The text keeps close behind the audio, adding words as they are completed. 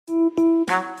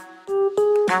And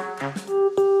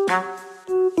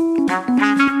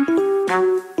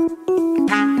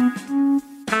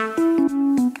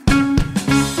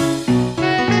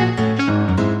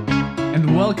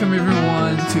welcome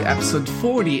everyone to episode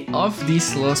 40 of the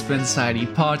Slow Spin Society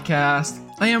podcast.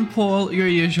 I am Paul, your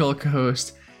usual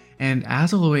co-host, and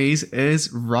as always is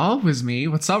Rob with me.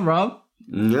 What's up, Rob?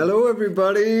 Hello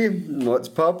everybody, what's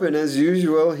poppin' as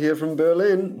usual here from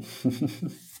Berlin.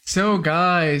 So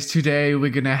guys, today we're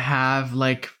gonna have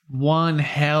like one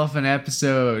hell of an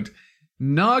episode.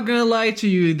 Not gonna lie to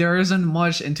you, there isn't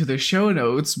much into the show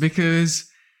notes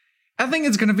because I think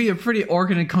it's gonna be a pretty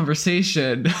organic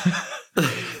conversation.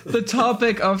 The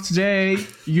topic of today,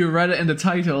 you read it in the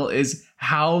title, is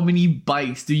how many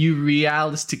bikes do you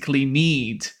realistically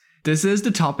need? This is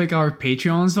the topic our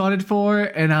Patreons voted for,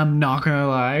 and I'm not gonna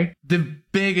lie, the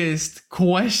biggest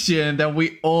question that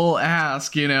we all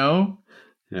ask, you know?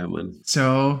 Yeah, man.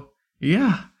 So,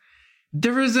 yeah.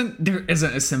 There isn't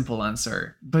a simple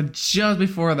answer. But just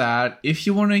before that, if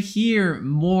you want to hear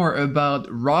more about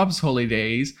Rob's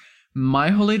holidays, my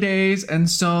holidays, and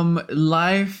some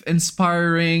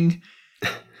life-inspiring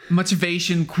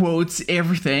motivation quotes,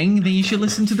 everything, then you should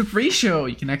listen to the pre-show.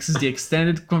 You can access the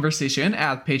extended conversation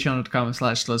at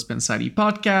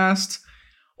patreon.com/slowspinsociety-podcast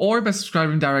or by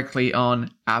subscribing directly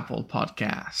on Apple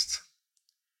Podcast.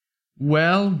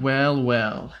 Well,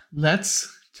 let's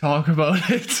talk about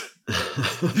it.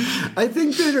 I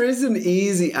think there is an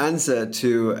easy answer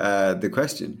to the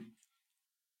question.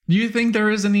 Do you think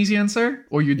there is an easy answer,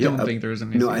 or you don't think there is an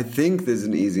easy No, answer? I think there's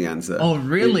an easy answer. Oh,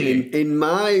 really? In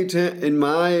my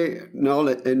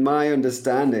knowledge, in my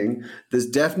understanding, there's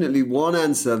definitely one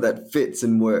answer that fits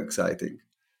and works, I think.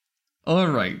 All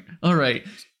right.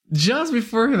 Just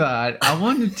before that, I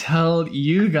want to tell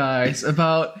you guys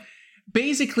about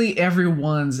basically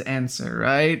everyone's answer,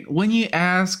 right? When you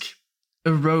ask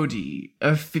a roadie,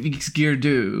 a fixed gear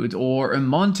dude, or a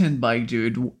mountain bike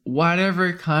dude,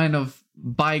 whatever kind of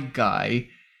bike guy,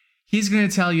 he's going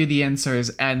to tell you the answer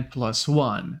is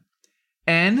N+1.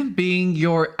 N being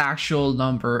your actual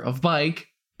number of bike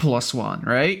plus 1,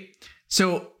 right?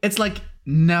 So it's like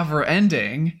never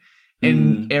ending,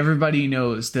 and everybody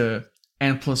knows the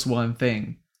N+1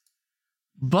 thing.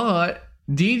 But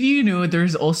did you know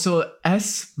there's also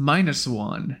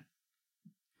S-1?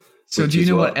 So do you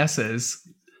know what S is?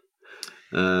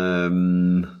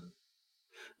 No.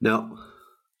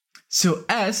 So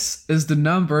S is the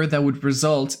number that would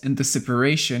result in the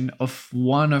separation of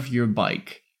one of your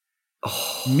bike.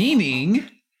 Meaning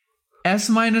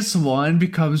S-1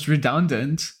 becomes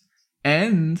redundant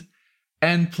and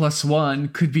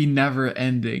N+1 could be never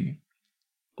ending.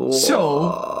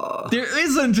 So there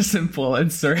isn't a simple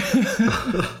answer.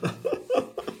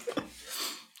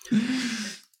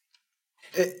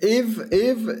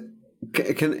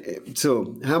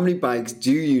 So how many bikes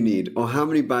do you need, or how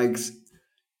many bikes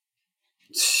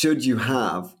should you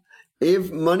have?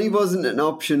 If money wasn't an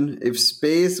option, if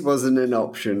space wasn't an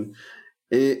option,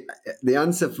 the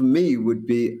answer for me would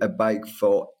be a bike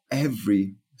for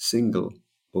every single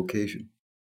occasion.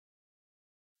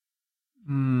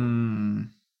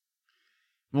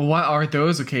 Well, what are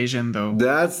those occasions, though?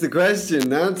 That's the question.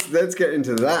 Let's get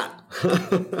into that.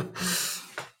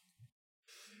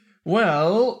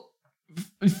 Well,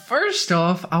 first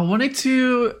off, I wanted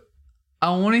to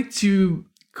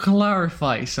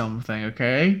clarify something,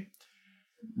 okay?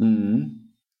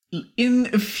 In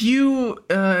a few,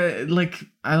 I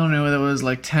don't know, that was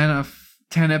like 10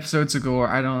 episodes ago, or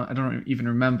I don't even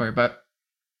remember, but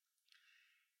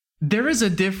there is a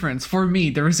difference, for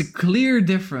me, there is a clear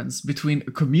difference between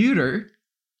a commuter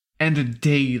and a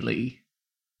daily.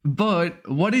 But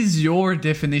what is your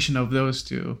definition of those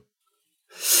two?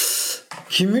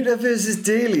 Commuter versus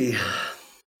daily.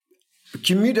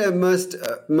 Commuter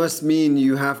must mean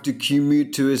you have to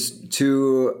commute to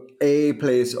a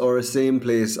place or a same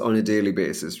place on a daily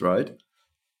basis, right?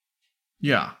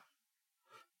 Yeah.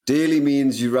 Daily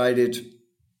means you ride it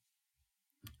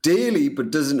daily,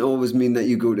 but doesn't always mean that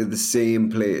you go to the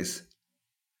same place.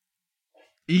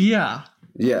 Yeah.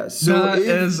 Yeah. So that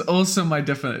is also my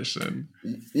definition.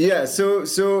 Yeah. So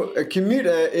a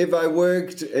commuter, if I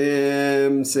worked,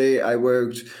 say I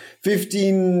worked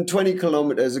 15, 20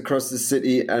 kilometers across the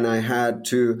city, and I had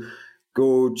to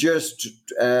go just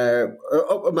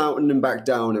up a mountain and back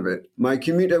down a bit, my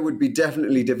commuter would be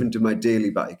definitely different to my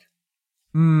daily bike.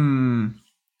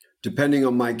 Depending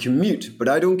on my commute, but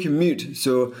I don't commute,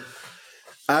 so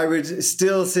I would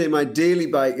still say my daily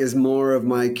bike is more of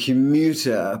my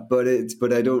commuter, but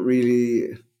I don't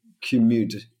really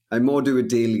commute. I more do a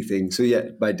daily thing. So yeah,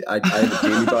 I have a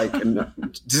daily bike. And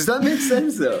does that make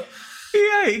sense though?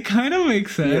 Yeah, it kind of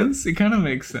makes sense. It kind of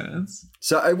makes sense.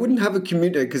 So I wouldn't have a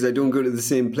commuter because I don't go to the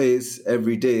same place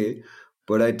every day.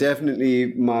 But I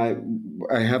definitely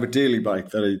I have a daily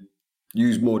bike that I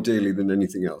use more daily than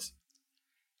anything else.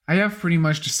 I have pretty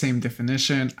much the same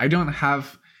definition. I don't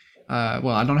have, I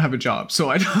don't have a job, so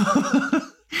I don't,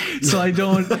 so I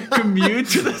don't commute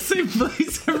to the same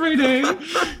place every day.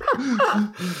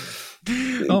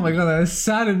 Oh my god, that is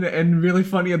sad and really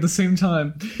funny at the same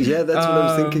time. Yeah, that's what I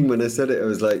was thinking when I said it. I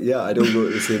was like, yeah, I don't go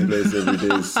to the same place every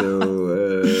day,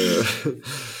 so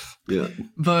yeah.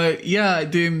 But yeah,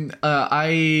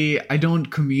 I don't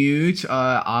commute.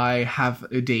 I have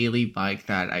a daily bike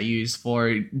that I use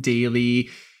for daily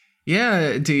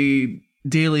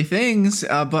things.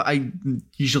 But I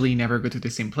usually never go to the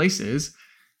same places.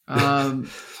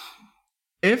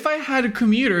 If I had a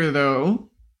commuter, though,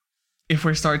 if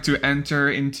we start to enter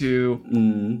into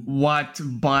what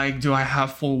bike do I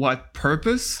have for what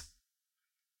purpose,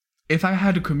 if I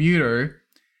had a commuter,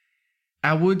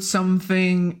 I would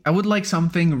like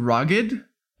something rugged,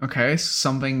 okay,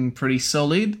 something pretty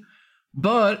solid.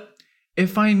 But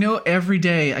if I know every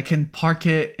day I can park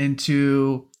it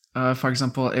into, for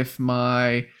example, if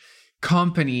my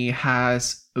company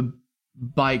has a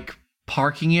bike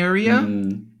parking area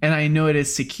and I know it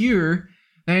is secure,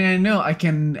 then I know I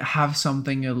can have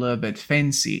something a little bit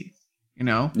fancy, you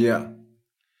know? Yeah.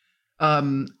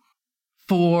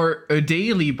 For a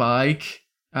daily bike,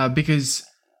 because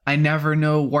I never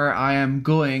know where I am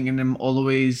going and I'm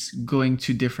always going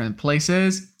to different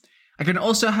places, I can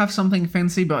also have something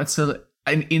fancy, but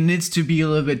it needs to be a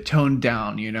little bit toned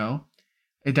down, you know?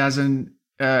 It doesn't,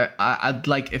 I'd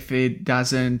like if it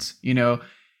doesn't, you know,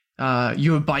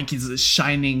 your bike is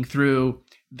shining through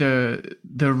the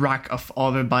rack of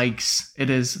other bikes it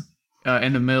is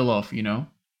in the middle of, you know?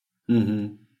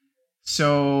 Mm-hmm.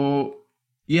 So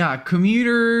yeah,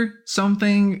 commuter,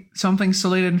 something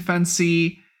solid and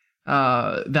fancy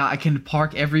that I can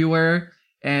park everywhere,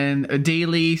 and a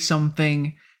daily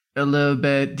something a little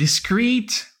bit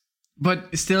discreet,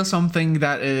 but still something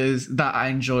that I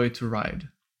enjoy to ride.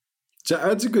 So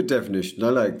that's a good definition. I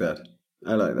like that.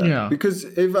 Yeah. Because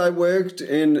if I worked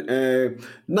in a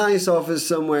nice office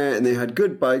somewhere and they had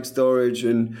good bike storage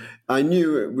and I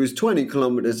knew it was 20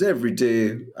 kilometers every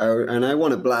day and I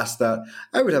want to blast that,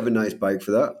 I would have a nice bike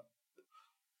for that.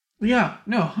 Yeah,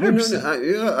 no,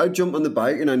 100%. I jump on the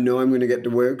bike and I know I'm going to get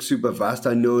to work super fast.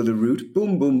 I know the route.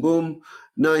 Boom, boom, boom.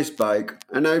 Nice bike.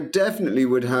 And I definitely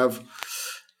would have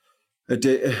a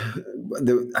day.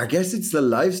 I guess it's the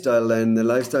lifestyle then. The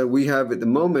lifestyle we have at the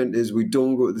moment is we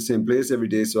don't go to the same place every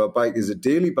day. So our bike is a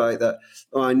daily bike that,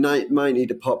 I might need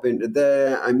to pop into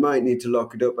there. I might need to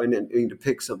lock it up. I need to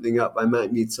pick something up. I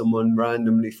might meet someone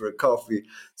randomly for a coffee.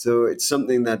 So it's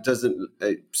something that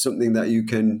something that you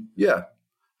can,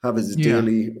 have as a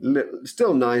daily,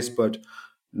 still nice, but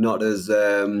not as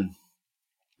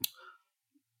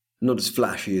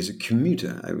flashy as a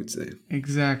commuter, I would say.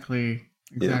 Exactly.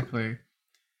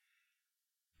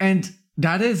 And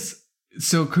that is,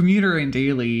 so commuter and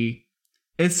daily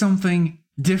is something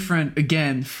different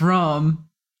again from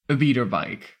a beater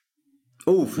bike.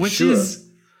 Oh, for sure.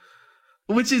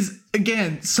 Which is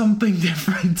again something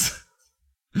different.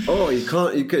 Oh, you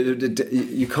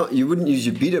wouldn't use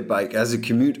your beater bike as a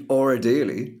commute or a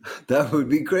daily. That would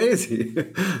be crazy.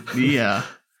 Yeah.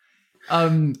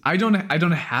 I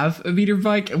don't have a beater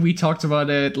bike. We talked about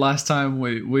it last time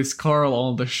with Carl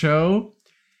on the show.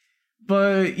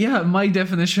 But yeah, my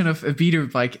definition of a beater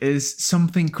bike is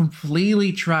something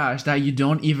completely trash that you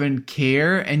don't even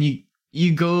care, and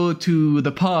you go to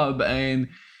the pub and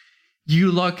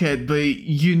you lock it, but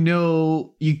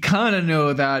you kind of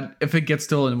know that if it gets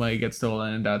stolen, it gets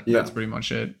stolen, and that's pretty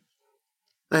much it.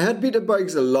 I had beater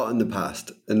bikes a lot in the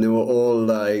past, and they were all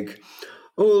like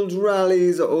old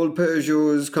rallies or old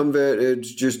Peugeots converted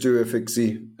just to a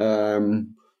fixie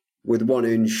with 1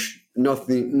 inch.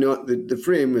 Nothing. Not the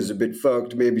frame was a bit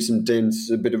fucked, maybe some dents,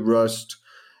 a bit of rust.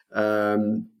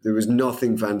 There was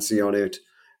nothing fancy on it,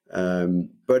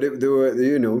 but they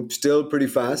were, still pretty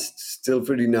fast, still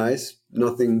pretty nice.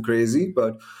 Nothing crazy,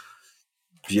 but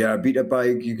yeah, beater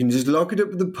bike. You can just lock it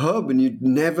up at the pub, and you'd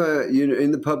never,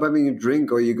 in the pub having a drink,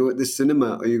 or you go to the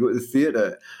cinema, or you go to the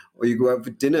theater, or you go out for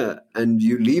dinner, and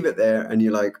you leave it there, and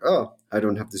you're like, oh, I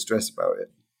don't have to stress about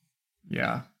it.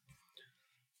 Yeah.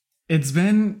 It's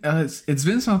been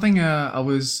something I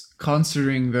was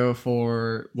considering though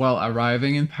for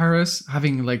arriving in Paris,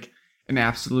 having like an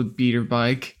absolute beater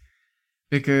bike,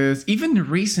 because even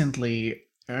recently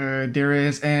there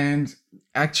is, and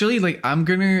actually like I'm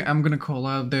gonna call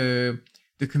out the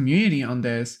community on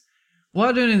this.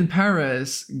 Walden in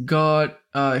Paris got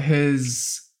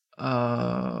his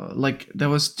like there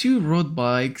was two road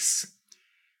bikes.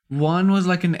 One was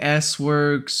like an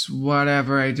S-Works,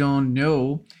 whatever, I don't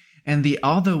know. And the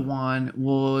other one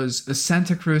was a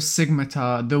Santa Cruz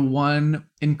Sigmata, the one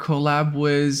in collab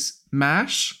with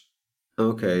MASH.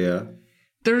 Okay, yeah.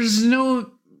 There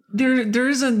isn't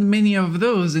many of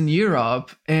those in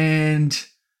Europe, and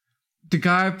the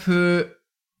guy put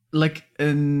like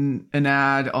an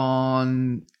ad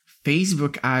on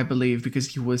Facebook, I believe,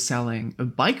 because he was selling a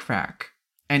bike rack,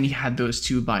 and he had those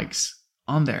two bikes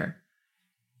on there.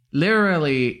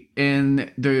 Literally,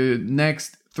 in the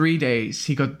next 3 days,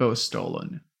 he got both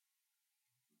stolen.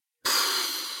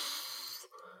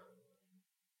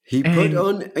 He put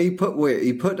on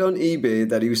eBay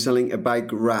that he was selling a bike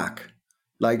rack,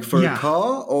 like for a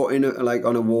car or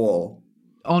on a wall.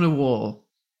 On a wall.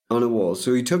 On a wall.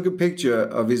 So he took a picture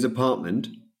of his apartment.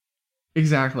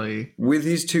 Exactly. With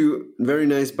his two very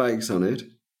nice bikes on it.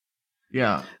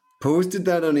 Yeah. Posted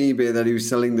that on eBay that he was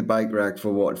selling the bike rack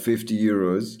for what,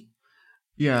 €50?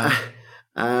 Yeah.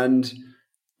 And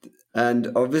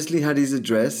obviously had his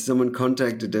address. Someone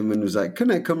contacted him and was like, "Can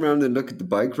I come around and look at the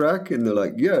bike rack?" And they're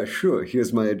like, "Yeah, sure.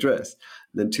 Here's my address."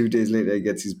 And then 2 days later, he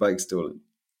gets his bike stolen.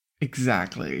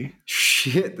 Exactly.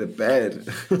 Shit the bed.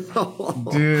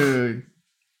 Dude.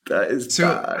 That is so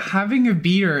bad. Having a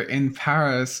beater in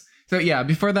Paris. So yeah,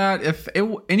 before that, if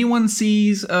anyone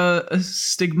sees a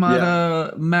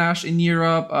Stigmata MASH in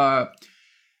Europe,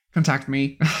 contact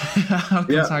me. I'll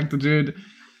contact the dude.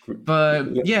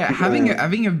 But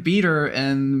having a beater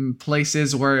in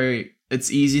places where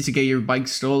it's easy to get your bike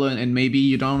stolen, and maybe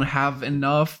you don't have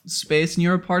enough space in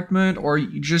your apartment, or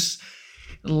you just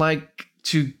like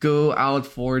to go out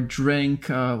for a drink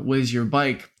with your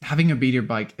bike, having a beater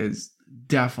bike is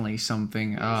definitely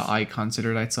something I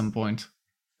considered at some point.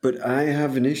 But I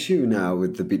have an issue now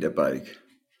with the beater bike.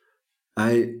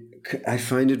 I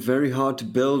find it very hard to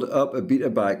build up a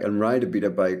beater bike and ride a beater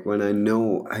bike when I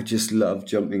know I just love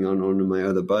jumping on one of my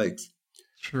other bikes.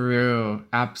 True.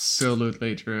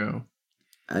 Absolutely true.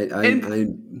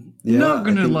 Not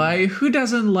gonna lie, who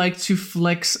doesn't like to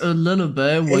flex a little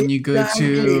bit when you go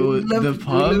to the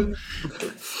pub?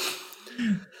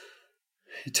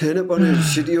 You turn up on a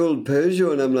shitty old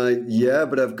Peugeot and I'm like, yeah,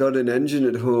 but I've got an engine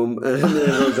at home. And then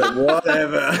everyone's like,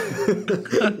 whatever.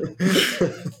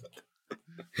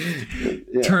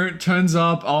 Turns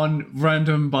up on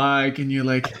random bike and you're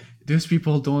like, those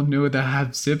people don't know they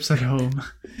have zips at home.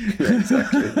 Yeah,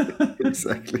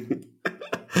 exactly.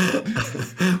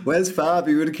 Where's Fab?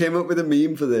 He would have came up with a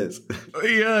meme for this.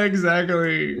 Yeah,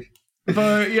 exactly.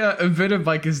 But yeah, a beater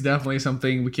bike is definitely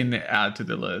something we can add to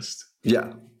the list.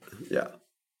 Yeah.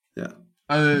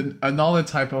 Another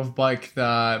type of bike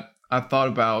that I thought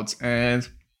about, and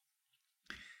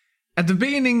at the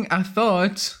beginning I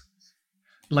thought,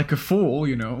 like a fool,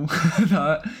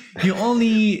 that you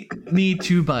only need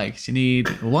two bikes. You need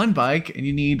one bike and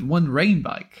you need one rain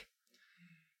bike.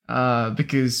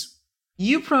 Because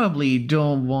you probably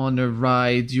don't want to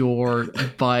ride your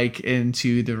bike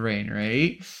into the rain,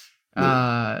 right?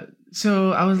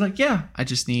 So I was like, yeah, I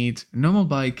just need a normal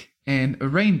bike and a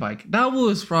rain bike. That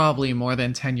was probably more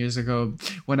than 10 years ago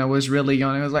when I was really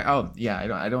young. I was like, oh yeah,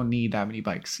 I don't need that many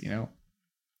bikes,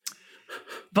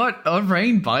 But a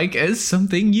rain bike is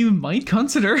something you might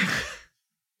consider.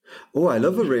 Oh, I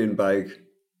love a rain bike.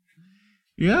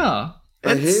 Yeah.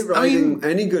 I hate riding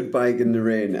any good bike in the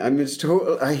rain. I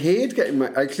hate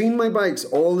I clean my bikes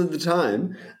all of the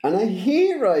time, and I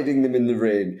hate riding them in the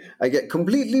rain. I get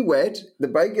completely wet. The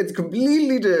bike gets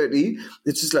completely dirty.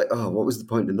 It's just like, oh, what was the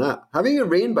point in that? Having a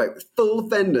rain bike with full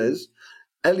fenders,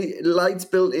 LED lights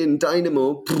built in,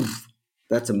 dynamo, poof,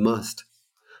 that's a must.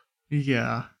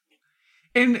 Yeah.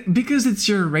 And because it's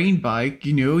your rain bike,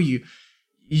 you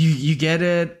get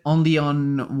it only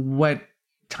on wet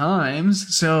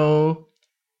times, so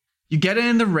you get it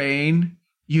in the rain,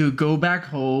 you go back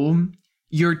home,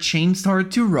 your chains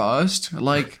start to rust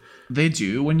like they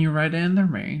do when you ride it in the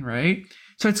rain, right?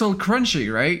 So it's all crunchy,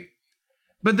 right?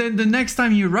 But then the next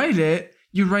time you ride it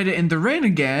in the rain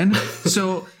again,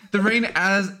 so the rain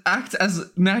acts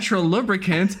as natural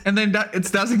lubricant, and then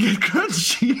it doesn't get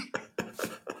crunchy.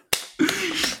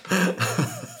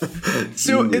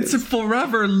 So it's a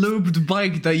forever lubed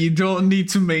bike that you don't need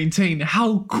to maintain.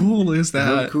 How cool is that?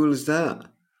 How cool is that?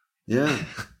 Yeah.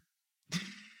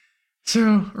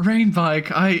 So rain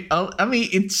bike, I mean,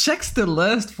 it checks the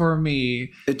list for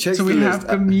me. It checks so the list.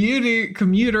 So we have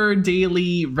commuter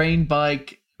daily rain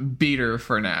bike beater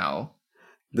for now.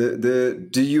 Do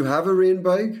you have a rain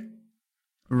bike?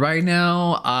 Right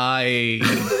now, I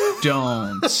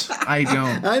don't. I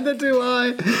don't. Either do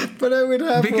I, but I would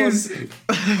have Because,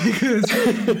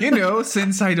 because,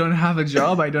 since I don't have a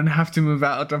job, I don't have to move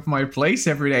out of my place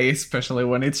every day, especially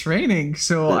when it's raining.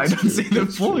 So That's I don't true, see the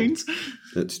that's true. point.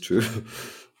 That's true.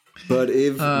 But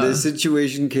if the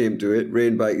situation came to it,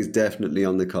 rain bike is definitely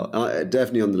on the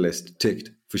definitely on the list,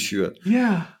 ticked for sure.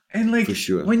 Yeah. And like For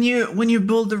sure. when you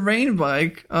build a rain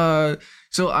bike,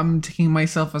 so I'm taking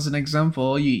myself as an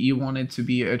example. You want it to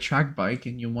be a track bike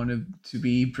and you want it to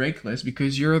be brakeless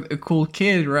because you're a cool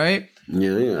kid, right?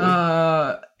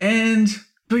 Yeah.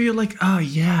 But you're like, oh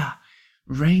yeah,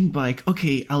 rain bike.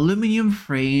 Okay, aluminum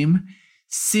frame,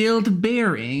 sealed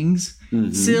bearings,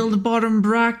 sealed bottom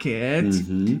bracket,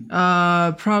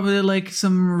 probably like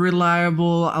some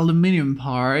reliable aluminum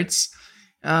parts.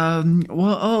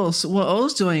 What else? What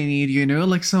else do I need?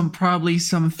 Like probably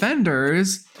some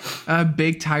fenders,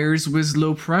 big tires with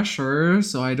low pressure,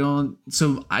 so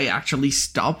I actually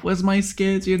stop with my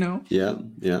skids. Yeah.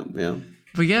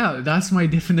 But yeah, that's my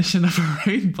definition of a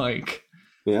rain bike.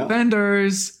 Yeah.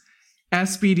 Fenders,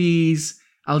 SPDs,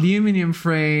 aluminum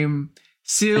frame,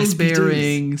 sealed SPDs.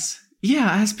 bearings.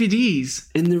 Yeah, SPDs.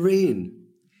 In the rain.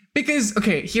 Because,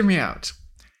 okay, hear me out.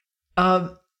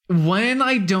 When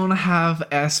I don't have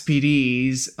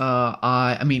SPDs,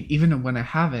 I mean, even when I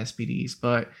have SPDs,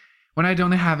 but when I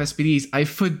don't have SPDs, I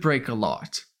foot brake a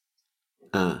lot.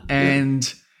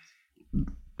 And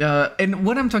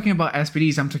when I'm talking about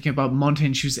SPDs, I'm talking about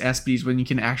mountain shoes SPDs when you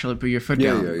can actually put your foot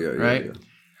down, right?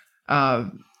 Yeah.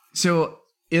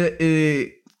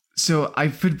 So I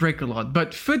foot brake a lot,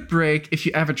 but foot brake, if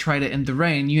you ever tried it in the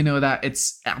rain, you know that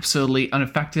it's absolutely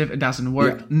ineffective. It doesn't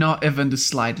work, not even the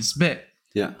slightest bit.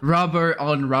 Yeah. Rubber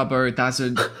on rubber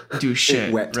doesn't do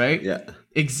shit, wet. right? Yeah.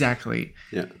 Exactly.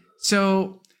 Yeah.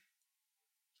 So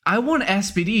I want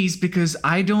SPDs because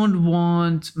I don't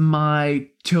want my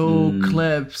toe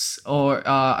clips or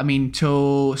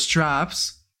toe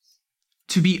straps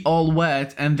to be all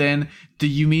wet and then the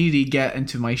humidity get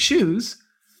into my shoes.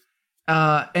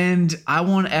 And I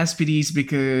want SPDs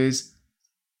because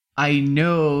I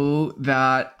know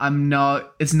that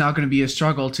it's not going to be a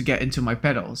struggle to get into my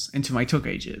pedals, into my toe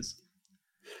cages.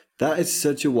 That is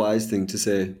such a wise thing to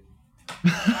say.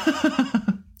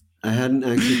 I hadn't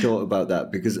actually thought about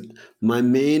that because my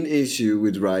main issue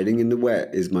with riding in the wet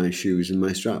is my shoes and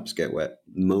my straps get wet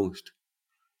most.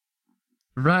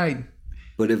 Right.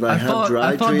 But if I have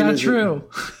dry trainers, that's true.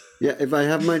 If I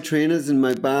have my trainers in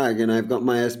my bag and I've got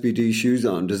my SPD shoes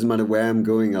on, doesn't matter where I'm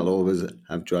going, I'll always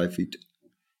have dry feet.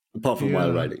 Apart from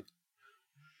while riding.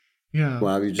 Yeah.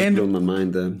 Wow, you just blown my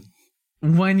mind there.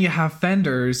 When you have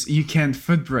fenders, you can't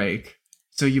foot brake,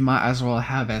 so you might as well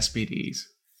have SPDs.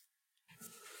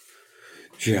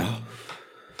 Yeah.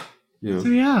 So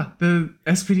yeah, the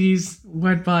SPDs,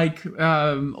 wet bike,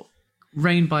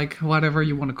 rain bike, whatever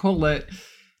you want to call it.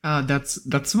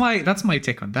 That's my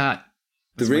take on that.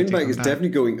 The rain bike is definitely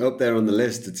going up there on the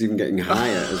list. It's even getting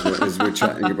higher as we're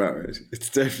chatting about it. It's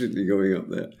definitely going up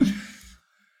there.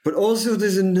 But also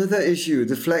there's another issue,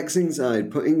 the flexing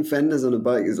side. Putting fenders on a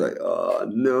bike is like, oh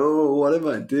no, what am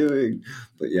I doing?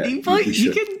 But yeah, you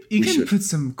can put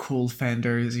some cool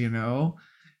fenders, You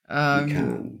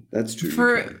can. That's true.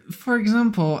 For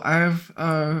example, I have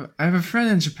a friend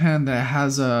in Japan that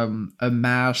has a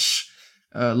Mash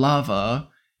Lava,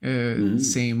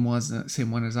 same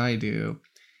one as I do,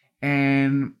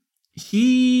 and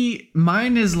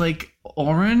mine is like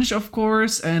orange, of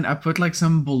course, and I put like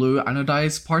some blue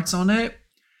anodized parts on it,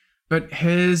 but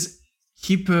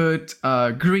he put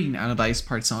green anodized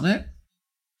parts on it,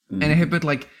 and he put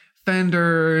like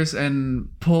fenders and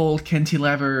pole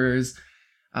cantilevers,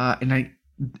 and I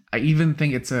even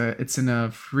think it's in a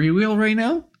freewheel right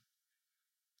now,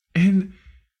 and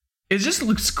it just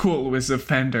looks cool with a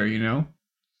fender,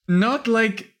 not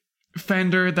like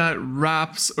fender that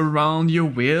wraps around your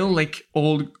wheel like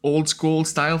old school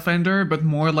style fender, but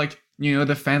more like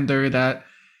the fender that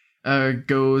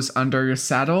goes under your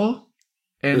saddle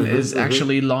and is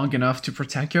actually long enough to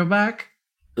protect your back.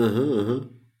 Yeah,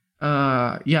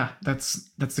 that's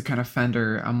the kind of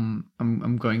fender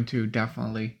I'm going to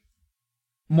definitely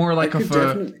more like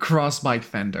a cross bike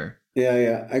fender.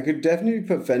 Yeah, I could definitely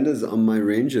put fenders on my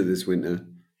Ranger this winter.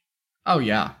 Oh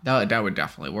yeah, that would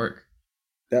definitely work.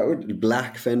 That would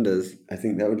black fenders. I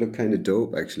think that would look kind of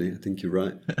dope. Actually, I think you're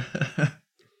right.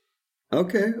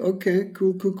 Okay,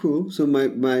 cool. So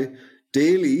my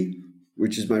daily,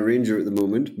 which is my Ranger at the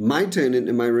moment, might turn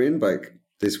into my rain bike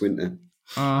this winter.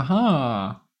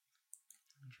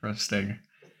 Interesting.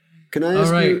 Can I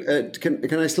ask you?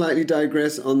 Can I slightly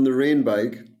digress on the rain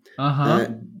bike?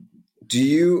 Do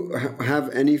you have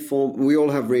any form? We all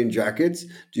have rain jackets.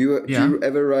 Do you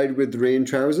ever ride with rain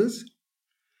trousers?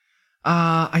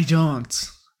 I don't.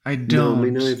 I No,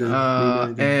 me don't. neither. Me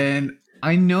neither. And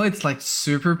I know it's like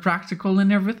super practical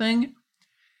and everything,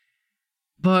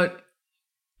 but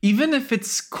even if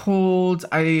it's cold,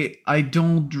 I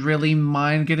don't really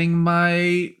mind getting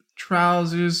my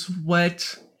trousers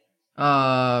wet.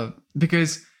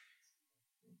 Because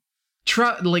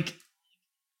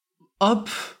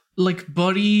like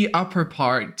body upper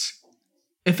part,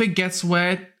 if it gets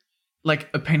wet, like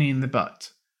a pain in the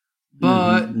butt.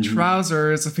 But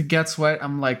trousers, if it gets wet,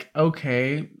 I'm like,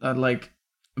 okay, like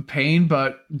a pain,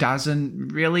 but doesn't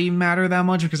really matter that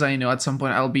much because I know at some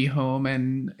point I'll be home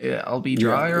and I'll be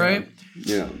dry, right?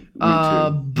 Yeah. Me too.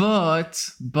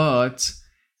 But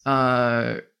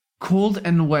cold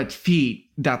and wet feet,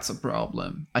 that's a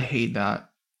problem. I hate that.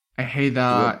 I hate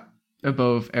that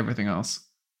above everything else.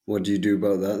 What do you do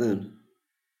about that then?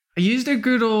 I used a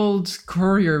good old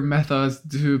courier method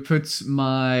to put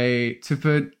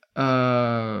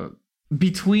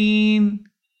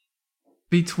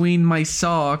between my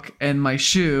sock and my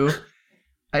shoe.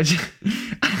 I just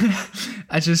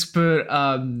put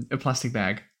a plastic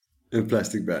bag. A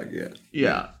plastic bag, yeah.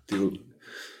 Yeah. Deal.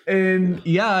 And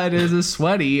yeah, it is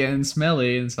sweaty and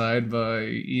smelly inside, but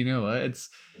you know what?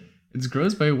 It's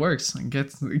gross, but it works. It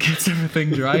gets everything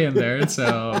dry in there,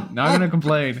 so not gonna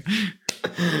complain.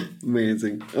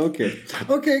 Amazing. Okay,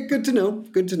 good to know.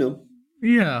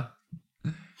 Yeah.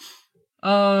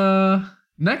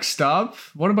 Next up,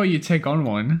 what about you take on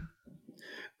one?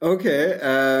 Okay,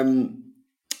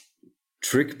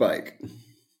 trick bike.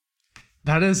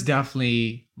 That is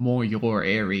definitely more your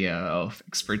area of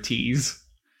expertise.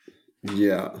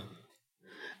 Yeah.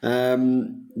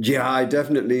 I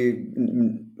definitely,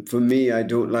 for me, I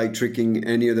don't like tricking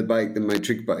any other bike than my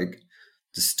trick bike.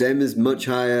 The stem is much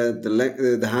higher, the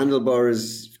handlebar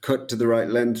is cut to the right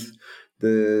length,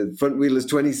 the front wheel is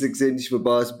 26-inch for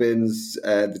bar spins,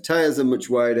 the tires are much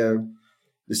wider,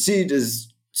 the seat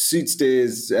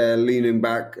stays leaning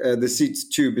back, the seat's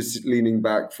tube is leaning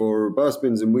back for bar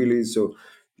spins and wheelies. So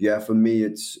yeah, for me,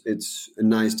 it's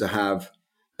nice to have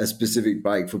a specific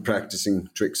bike for practicing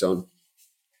tricks on.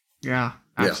 Yeah,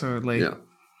 absolutely. Yeah.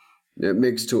 It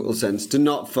makes total sense to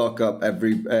not fuck up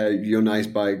every your nice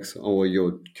bikes or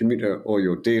your commuter or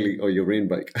your daily or your rain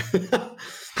bike.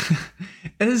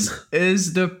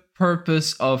 Is the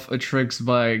purpose of a tricks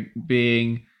bike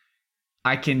being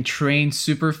I can train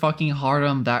super fucking hard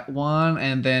on that one,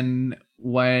 and then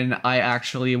when I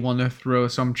actually want to throw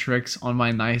some tricks on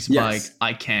my nice bike,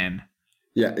 I can.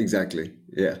 Yeah, exactly.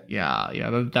 Yeah.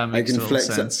 That makes total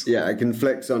sense. I can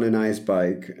flex on a nice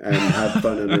bike and have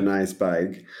fun on a nice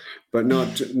bike, but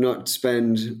not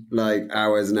spend like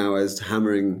hours and hours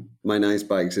hammering my nice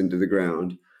bikes into the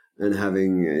ground and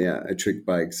having a trick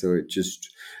bike. So it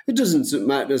doesn't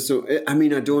matter. So I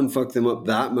don't fuck them up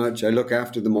that much. I look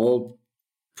after them all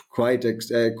quite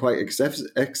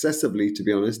excessively, to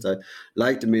be honest. I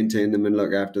like to maintain them and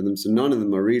look after them, so none of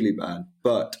them are really bad.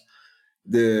 But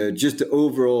the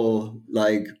overall,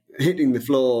 like hitting the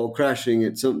floor, crashing,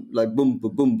 it's some like boom,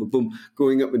 boom, boom, boom, boom,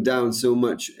 going up and down so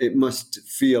much, it must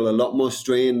feel a lot more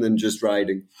strain than just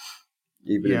riding,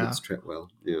 even if it's trick well.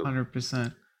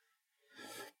 100%.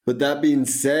 But that being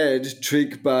said,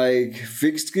 trick bike,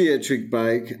 fixed gear trick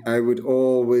bike, I've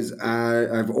always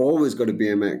got a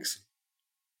BMX.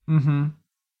 Mm-hmm.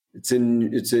 It's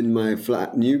in my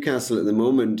flat Newcastle at the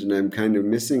moment, and I'm kind of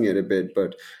missing it a bit,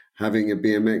 but having a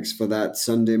BMX for that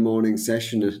Sunday morning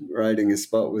session, riding a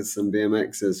spot with some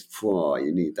BMXs,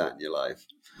 you need that in your life.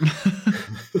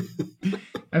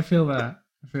 I feel that.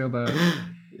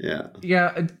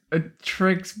 Yeah, a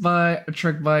trick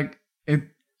bike.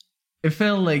 It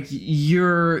felt like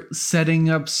you're setting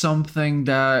up something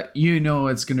that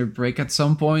it's gonna break at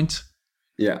some point.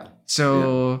 Yeah.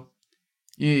 So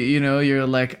you're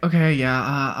like, okay,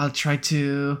 I'll try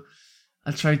to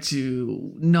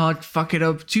not fuck it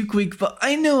up too quick, but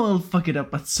I know I'll fuck it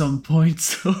up at some point.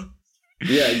 So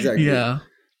yeah, exactly. Yeah.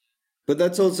 But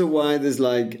that's also why there's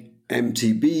like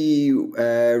MTB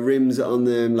rims on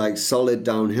them, like solid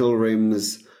downhill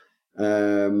rims.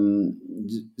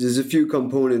 There's a few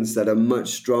components that are much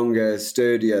stronger,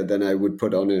 sturdier than I would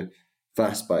put on a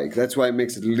fast bike. That's why it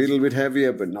makes it a little bit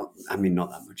heavier, but not that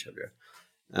much heavier.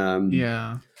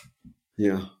 Yeah.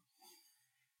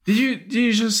 Did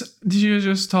you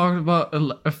just talk about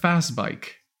a fast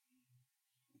bike?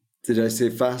 Did I say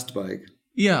fast bike?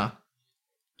 Yeah.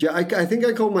 Yeah, I think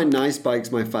I call my nice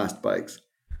bikes my fast bikes.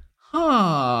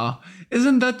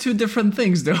 Isn't that two different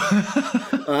things though?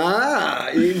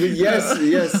 Yes,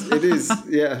 it is.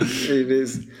 Yeah, it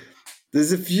is.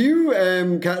 There's a few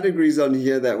categories on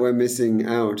here that we're missing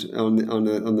out on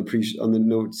the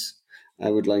notes. I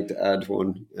would like to add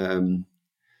one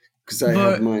because I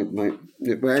have my. Well,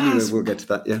 anyway, we'll get to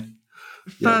that. Yeah,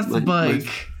 fast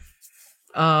bike,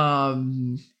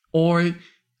 or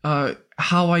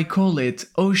how I call it.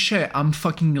 Oh shit! I'm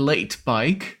fucking late.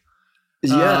 Bike.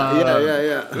 Yeah.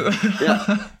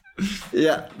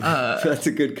 That's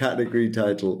a good category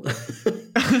title.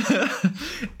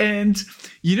 And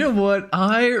you know what?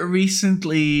 I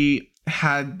recently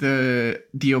had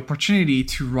the opportunity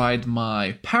to ride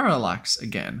my Parallax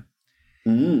again.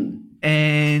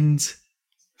 And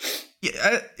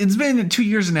it's been 2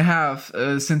 years and a half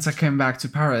since I came back to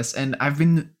Paris, and I've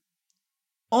been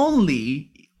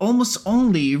almost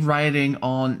only riding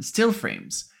on steel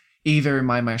frames, either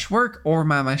my mesh work or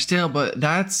my mesh steel, but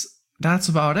that's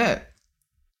about it.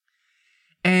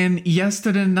 And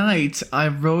yesterday night, I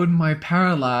rode my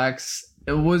Parallax.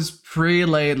 It was pretty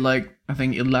late, like I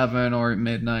think 11 or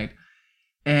midnight.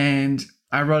 And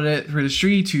I rode it through the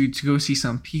street to go see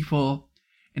some people.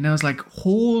 And I was like,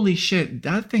 holy shit,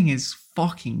 that thing is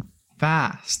fucking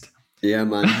fast. Yeah,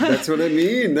 man. That's what I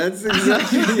mean. That's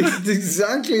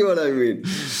exactly what I mean.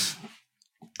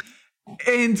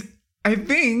 And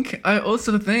I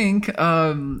also think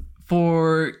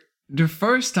for the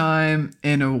first time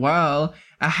in a while,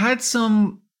 I had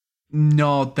some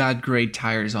not that great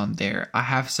tires on there. I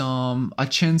have some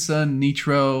Atienza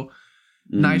Nitro.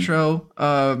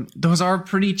 Those are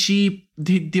pretty cheap.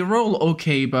 They roll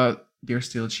okay, but they're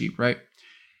still cheap, right?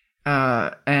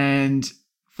 And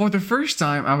for the first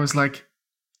time, I was like,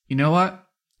 you know what?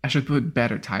 I should put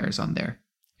better tires on there,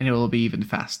 and it will be even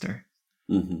faster.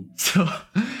 So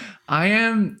I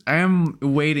am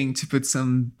waiting to put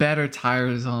some better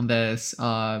tires on this.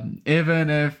 Even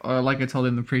if, like I told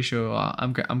in the pre-show,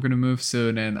 I'm gonna move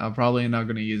soon, and I'm probably not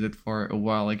gonna use it for a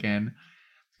while again,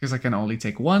 because I can only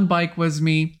take one bike with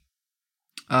me.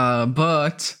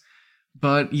 But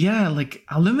yeah, like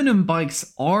aluminum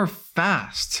bikes are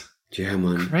fast. Yeah,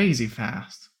 man, crazy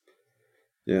fast.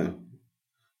 Yeah,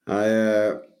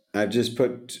 I just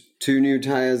put 2 new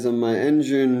tires on my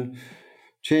engine.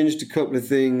 Changed a couple of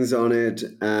things on it,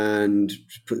 and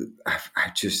I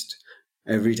just,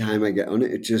 every time I get on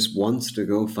it, it just wants to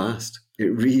go fast.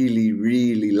 It really,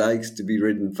 really likes to be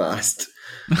ridden fast.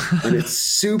 And it's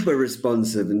super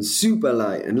responsive and super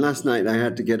light. And last night I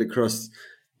had to get across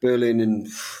Berlin in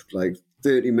like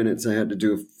 30 minutes. I had to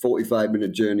do a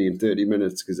 45-minute journey in 30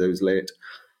 minutes because I was late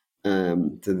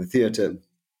to the theatre.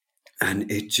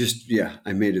 And it just,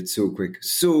 I made it so quick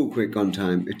on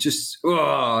time. It just,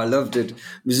 I loved it. It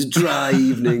was a dry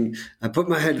evening. I put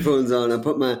my headphones on. I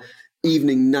put my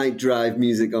evening night drive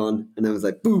music on. And I was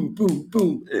like, boom, boom,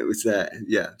 boom. And it was there.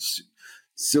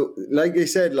 So, like I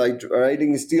said, like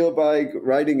riding a steel bike,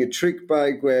 riding a trick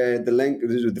bike where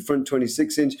the front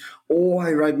 26-inch, or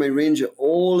I ride my Ranger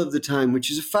all of the time, which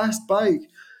is a fast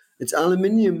bike. It's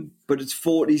aluminium, but it's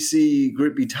 40C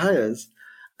grippy tires.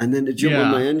 And then to jump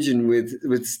on my engine with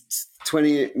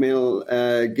 28 mil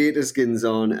gator skins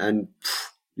on, and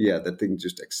that thing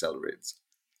just accelerates.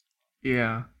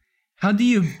 Yeah. How do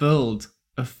you build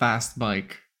a fast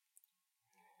bike?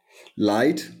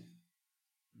 Light.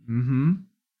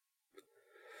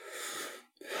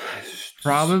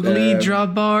 Probably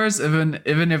drop bars,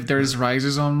 even if there's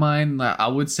risers on mine. I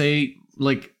would say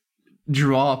like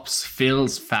drops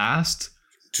feels fast.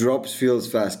 Drops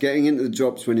feels fast. Getting into the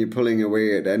drops when you're pulling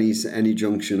away at any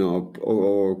junction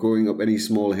or going up any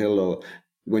small hill, or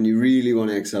when you really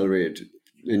want to accelerate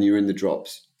and you're in the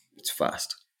drops, it's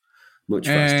fast. Much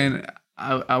faster. And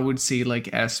I would say like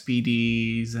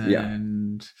SPDs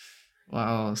and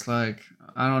it's like,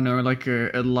 I don't know, like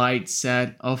a light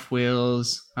set of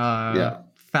wheels,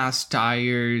 fast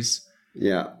tires.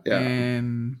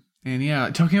 And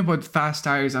talking about fast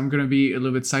tires, I'm going to be a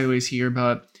little bit sideways here,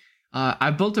 but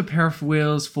I built a pair of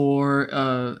wheels for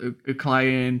a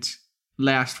client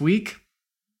last week,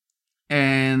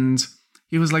 and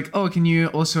he was like, "Oh, can you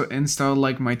also install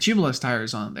like my tubeless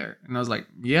tires on there?" And I was like,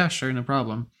 "Yeah, sure, no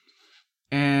problem."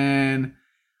 And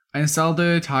I installed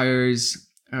the tires.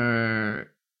 That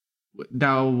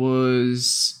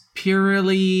was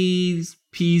Pirelli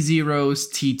P0's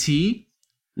TT.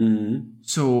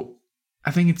 So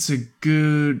I think it's a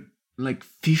good like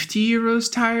 50 euros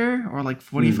tire, or like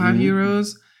 45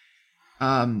 euros.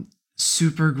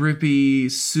 Super grippy,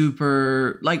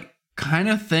 super like kind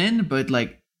of thin, but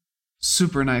like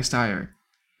super nice tire.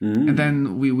 And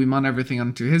then we mount everything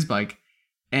onto his bike,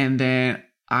 and then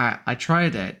I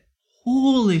tried it.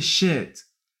 Holy shit,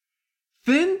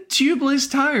 thin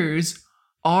tubeless tires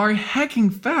are hecking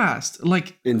fast,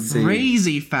 like insane.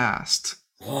 Crazy fast.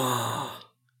 Wow.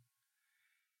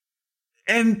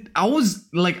 And I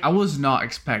was not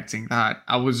expecting that.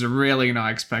 I was really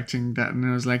not expecting that. And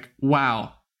I was like,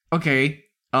 wow, okay,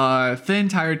 thin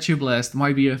tire tubeless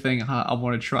might be a thing I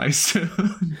want to try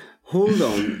soon. Hold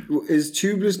on. Is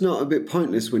tubeless not a bit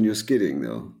pointless when you're skidding,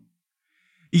 though?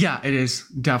 Yeah, it is,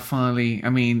 definitely. I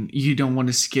mean, you don't want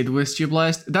to skid with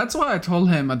tubeless. That's why I told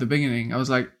him at the beginning. I was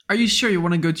like, are you sure you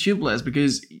want to go tubeless?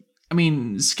 Because, I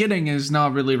mean, skidding is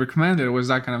not really recommended with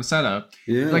that kind of setup.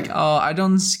 Yeah. Like, oh, I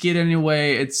don't skid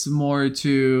anyway. It's more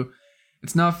to...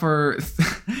 It's not for...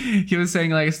 he was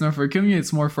saying, like, it's not for commute.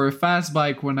 It's more for a fast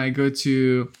bike when I go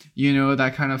to, you know,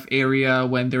 that kind of area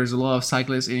when there's a lot of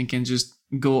cyclists and you can just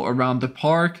go around the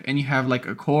park and you have, like,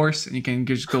 a course and you can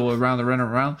just go around and run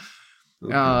around.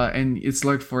 Okay. And it's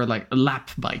like for like a lap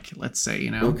bike, let's say,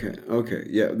 you know. Okay,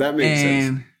 yeah, that makes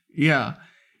sense. Yeah,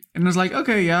 and I was like,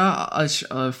 okay, yeah,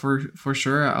 for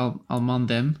sure, I'll mount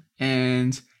them,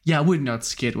 and yeah, I would not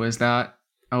skid with that.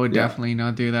 I would definitely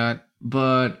not do that.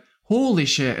 But holy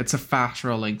shit, it's a fast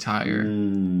rolling tire.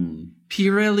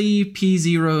 Pirelli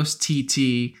P0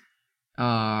 TT,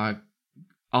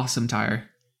 awesome tire.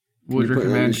 Would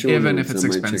recommend, even if it's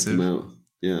expensive.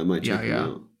 Yeah, I might check them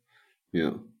out.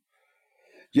 Yeah.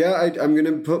 Yeah, I'm going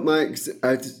to put my, just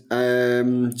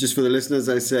for the listeners,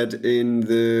 I said in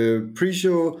the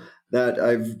pre-show that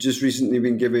I've just recently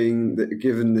been given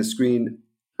the screen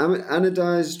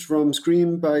anodized from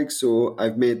Scream bike. So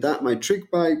I've made that my trick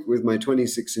bike with my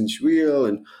 26-inch wheel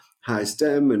and high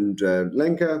stem and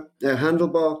Lenka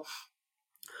handlebar.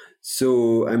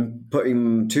 So I'm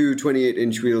putting two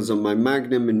 28-inch wheels on my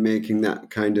Magnum and making that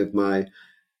kind of my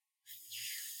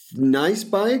nice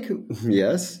bike.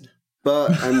 Yes.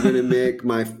 But I'm going to make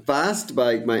my fast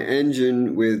bike, my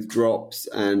engine with drops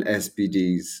and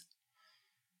SPDs.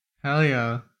 Hell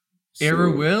yeah.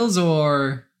 Aero wheels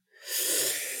or?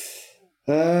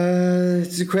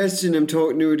 It's a question. I'm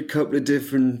talking to a couple of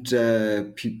different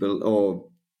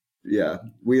people.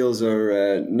 Wheels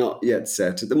are not yet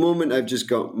set. At the moment, I've just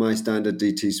got my standard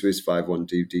DT Swiss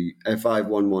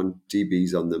 511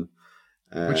 DBs on them.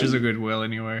 Which is a good wheel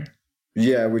anyway.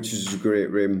 Yeah, which is a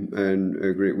great rim and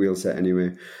a great wheel set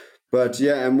anyway. But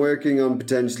yeah, I'm working on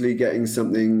potentially getting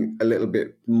something a little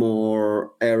bit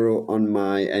more aero on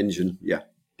my engine. Yeah.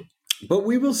 But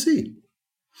we will see.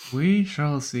 We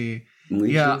shall see.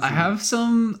 I have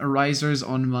some risers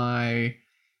on my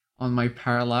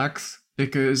Parallax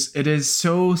because it is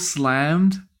so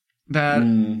slammed that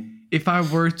if I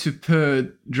were to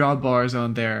put drop bars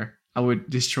on there, I would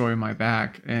destroy my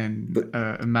back in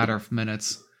a matter of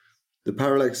minutes. The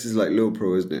Parallax is like low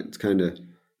pro, isn't it? It's kind of.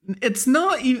 It's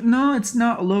not even. No, it's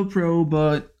not low pro,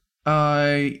 but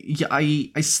I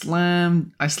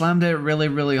slammed it really,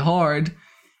 really hard,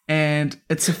 and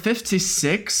it's a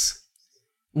 56,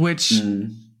 which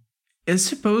is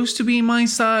supposed to be my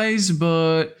size,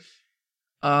 but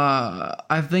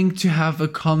I think to have a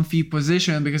comfy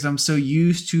position because I'm so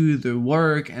used to the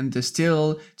work and the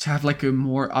still to have like a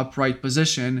more upright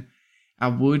position, I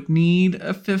would need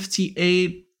a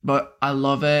 58. But I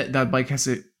love it. That bike has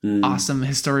an awesome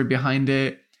history behind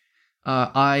it.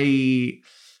 I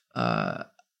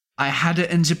had it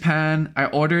in Japan. I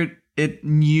ordered it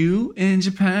new in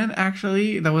Japan,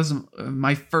 actually. That was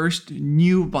my first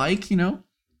new bike, you know.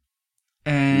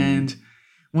 And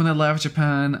when I left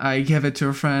Japan, I gave it to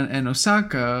a friend in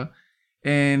Osaka.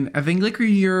 And I think like a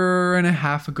year and a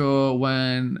half ago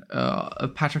when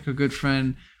Patrick, a good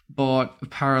friend, bought a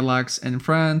Parallax in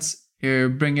France,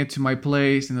 bring it to my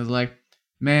place, and I was like,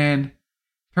 man,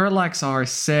 Parallax are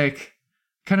sick.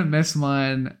 Kind of miss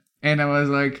mine. And I was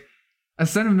like, I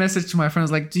sent a message to my friend. I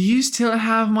was like, do you still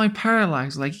have my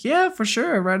Parallax? Like, yeah, for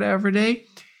sure. I ride it every day.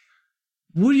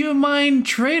 Would you mind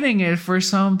trading it for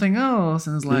something else?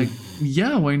 And it's like,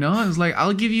 yeah, why not? It's like,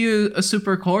 I'll give you a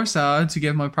Super Corsa to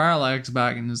get my Parallax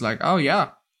back. And it's like, oh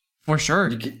yeah, for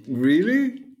sure.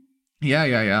 Really?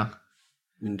 Yeah.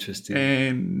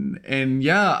 Interesting. And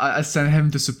yeah, I sent him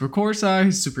the Super Corsa.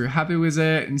 He's super happy with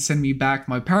it and sent me back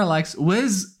my Parallax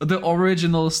with the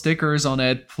original stickers on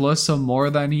it, plus some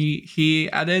more than he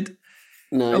added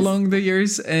along the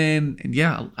years. And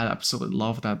yeah, I absolutely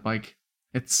love that bike.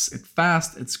 It's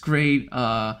fast. It's great.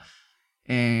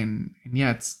 And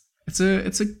yeah, it's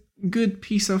a good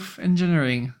piece of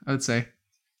engineering, I would say.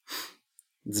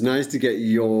 It's nice to get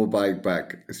your bike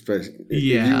back, especially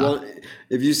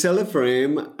if you sell a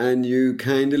frame and you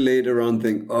kind of later on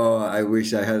think, oh, I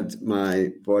wish I had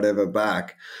my whatever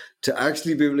back. To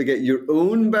actually be able to get your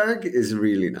own back is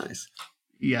really nice.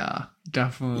 Yeah,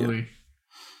 definitely.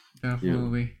 Yeah.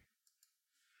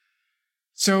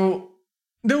 So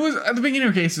there was at the beginning,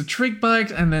 okay, so trick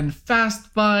bike and then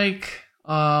fast bike.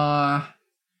 Uh,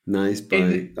 Nice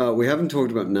bike. Oh, we haven't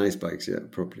talked about nice bikes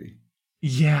yet properly.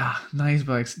 yeah, nice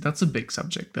bikes. That's a big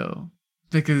subject though,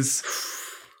 because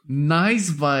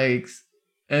nice bikes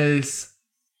is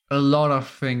a lot of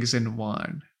things in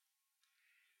one.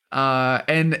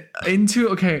 Okay,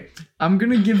 I'm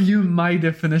gonna give you my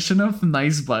definition of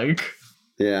nice bike.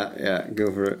 Yeah,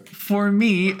 go for it. For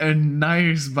me, a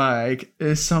nice bike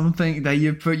is something that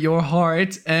you put your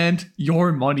heart and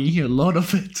your money, a lot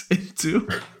of it, into.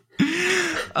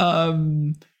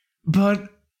 But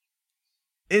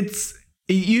it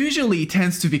usually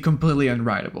tends to be completely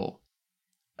unrideable.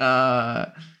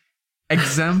 I'm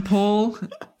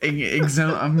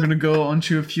gonna go on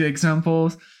to a few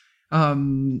examples.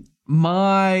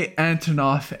 My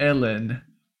Antonov Ellen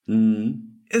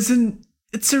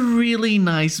it's a really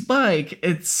nice bike.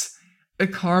 It's a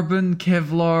carbon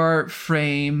Kevlar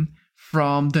frame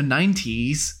from the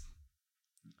 90s,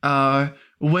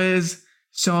 with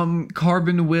some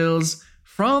carbon wheels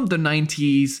from the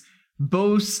 90s,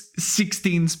 both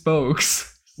 16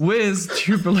 spokes with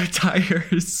tubular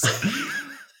tires.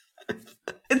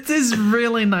 It is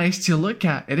really nice to look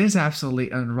at. It is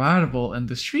absolutely unrideable in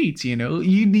the streets, you know?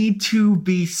 You need to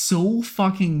be so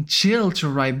fucking chill to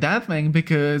ride that thing,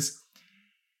 because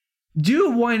do a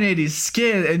 180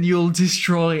 skid and you'll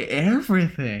destroy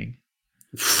everything.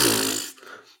 You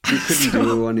couldn't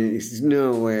do one.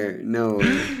 No way.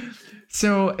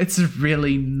 So it's a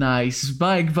really nice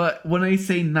bike, but when I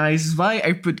say nice bike,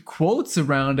 I put quotes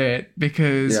around it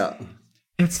because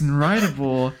it's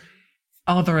unrideable.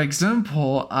 Other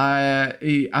example, I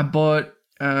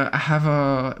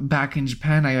have back in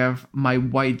Japan, I have my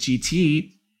white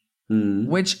GT,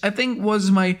 which I think was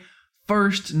my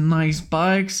first nice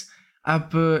bikes. I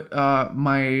put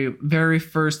my very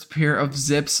first pair of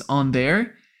zips on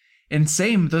there, and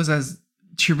same, those as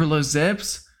tubular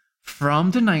zips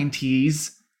from the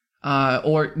 90s,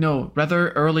 or no, rather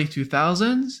early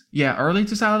 2000s. Yeah, early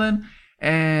 2000.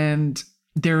 And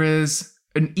there is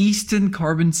an Easton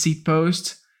carbon seat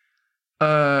post,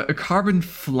 a carbon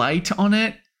flight on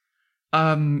it,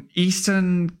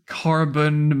 Easton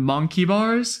carbon monkey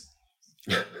bars,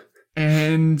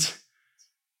 and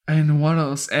what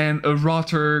else? And a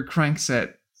rotor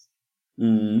crankset.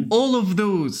 All of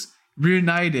those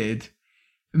reunited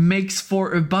makes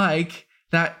for a bike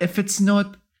that, if it's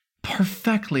not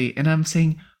perfectly, and I'm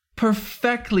saying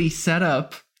perfectly set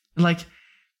up, like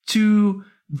to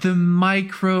the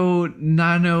micro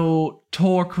nano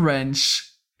torque wrench,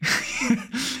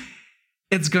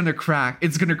 it's gonna crack.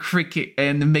 It's gonna crick it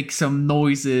and make some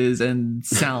noises and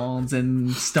sounds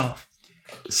and stuff.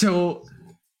 So,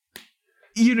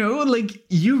 you know, like,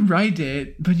 you ride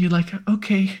it, but you're like,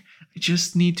 okay, I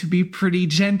just need to be pretty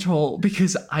gentle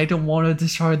because I don't want to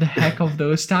destroy the heck of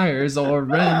those tires or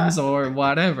rims or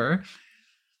whatever.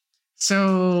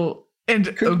 So, and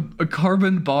a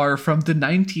carbon bar from the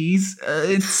 90s,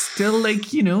 it's still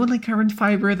like, you know, like carbon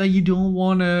fiber that you don't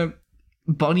want to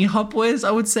bunny hop with,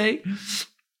 I would say.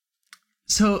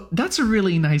 So that's a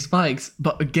really nice bike,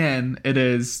 but again, it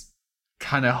is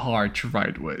kind of hard to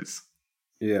ride with.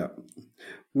 Yeah.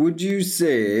 Would you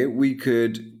say we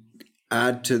could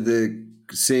add to the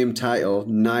same title,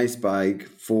 nice bike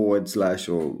 / or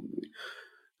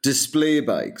display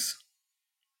bikes?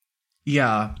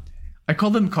 Yeah. I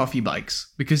call them coffee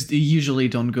bikes because they usually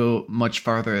don't go much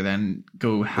farther than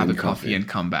go have a coffee and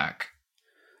come back.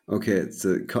 Okay,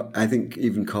 so I think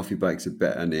even coffee bike's a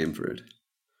better name for it.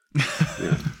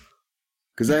 Yeah.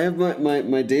 Because I have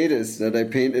my Datas that I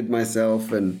painted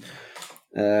myself, and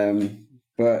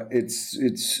but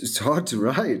it's hard to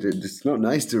ride. It's not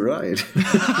nice to ride.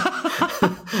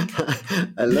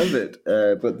 I love it,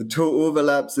 but the toe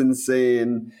overlap's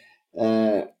insane.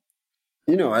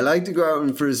 You know, I like to go out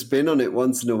and for a spin on it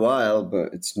once in a while,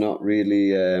 but it's not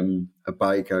really a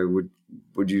bike I would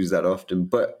use that often.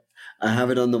 But I have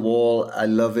it on the wall. I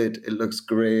love it. It looks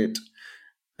great.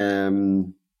 Yeah,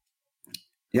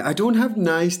 I don't have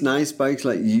nice bikes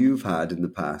like you've had in the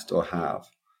past or have.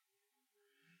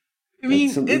 I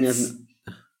mean, it's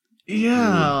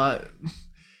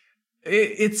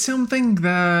it's something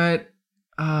that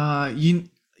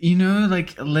you know,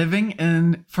 like living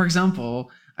in, for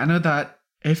example, I know that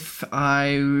if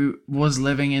I was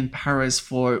living in Paris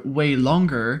for way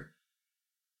longer,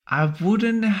 I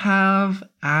wouldn't have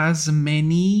as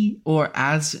many or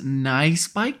as nice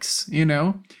bikes, you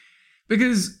know,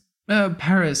 because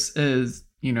Paris is,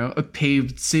 you know, a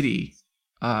paved city.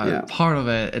 Part of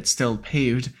it's still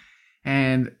paved.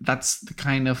 And that's the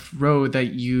kind of road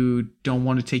that you don't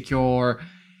want to take your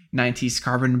 90s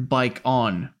carbon bike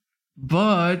on.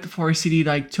 But for a city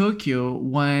like Tokyo,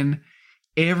 when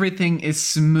everything is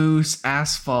smooth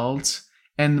asphalt,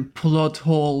 and plot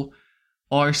hole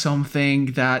are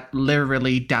something that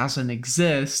literally doesn't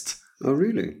exist. Oh,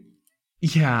 really?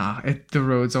 Yeah, the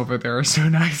roads over there are so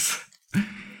nice.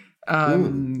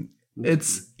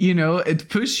 It's, it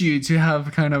pushes you to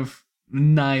have kind of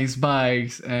nice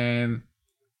bikes and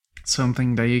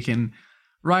something that you can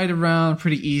ride around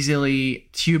pretty easily.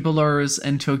 Tubulars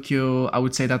in Tokyo, I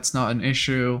would say that's not an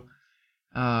issue.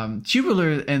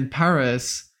 Tubular in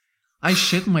Paris, I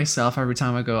shit myself every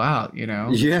time I go out,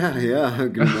 Yeah, I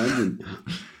can imagine.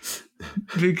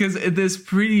 Because it is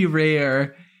pretty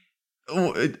rare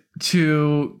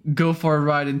to go for a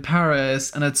ride in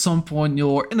Paris and at some point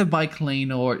you're in a bike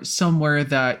lane or somewhere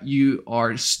that you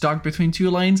are stuck between two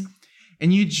lanes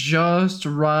and you just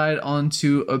ride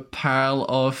onto a pile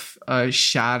of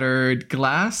shattered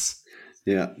glass.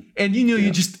 Yeah. And you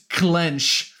just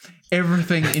clench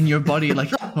everything in your body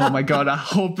like, oh my god, I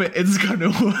hope it's gonna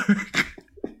work.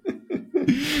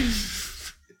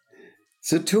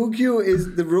 So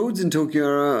the roads in Tokyo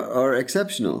are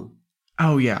exceptional.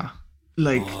 Oh yeah.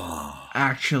 Like,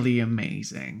 actually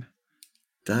amazing.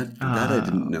 That I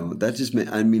didn't know. That just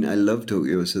I love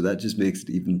Tokyo, so that just makes it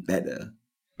even better.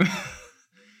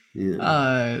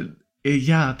 Yeah.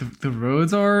 The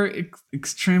roads are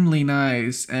extremely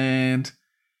nice, and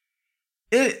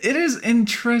it is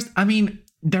interesting. I mean,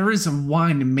 there is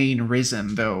one main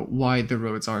reason though why the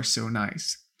roads are so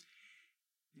nice.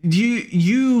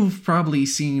 You've probably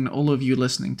seen, all of you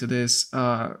listening to this,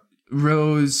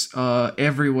 roads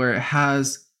everywhere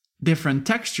has different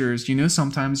textures.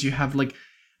 Sometimes you have like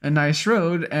a nice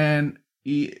road and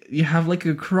you have like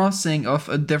a crossing of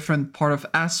a different part of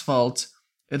asphalt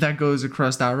that goes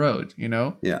across that road,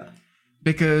 Yeah.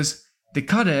 Because they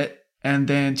cut it, and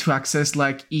then to access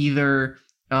like either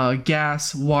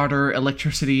gas, water,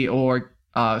 electricity, or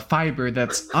fiber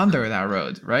that's under that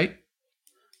road, right?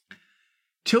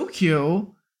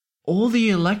 Tokyo, all the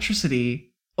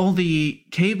electricity, all the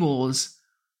cables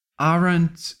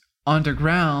aren't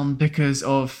underground because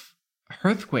of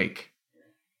earthquake.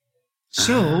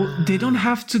 So they don't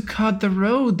have to cut the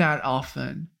road that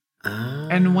often.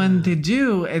 And when they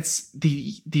do,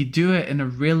 they do it in a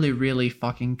really, really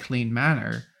fucking clean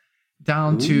manner.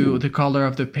 Down to the color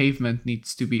of the pavement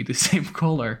needs to be the same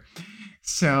color.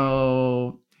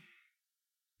 So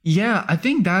yeah, I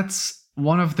think that's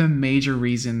one of the major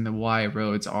reasons why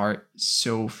roads are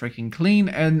so freaking clean.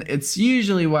 And it's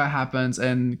usually what happens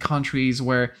in countries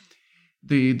where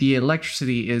the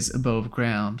electricity is above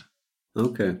ground.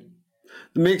 Okay.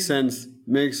 It makes sense.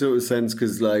 Makes total sense,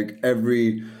 because like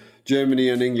Germany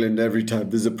and England, every time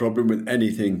there's a problem with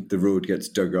anything, the road gets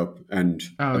dug up and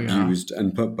abused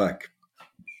and put back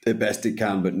the best it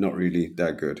can, but not really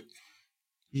that good.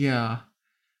 Yeah.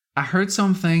 I heard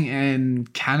something in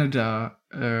Canada.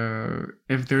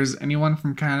 If there's anyone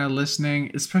from Canada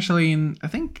listening, especially in, I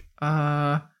think,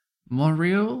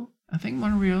 Montreal.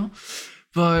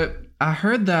 But I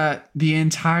heard that the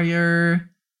entire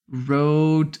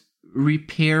road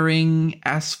repairing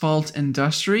asphalt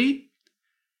industry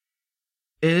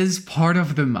is part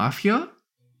of the mafia.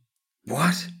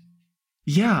 What?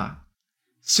 Yeah.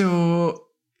 So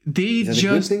they is that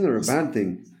just a good thing or a bad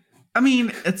thing? I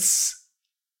mean, it's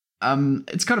kind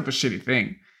of a shitty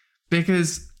thing,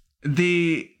 because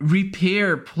they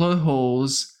repair plot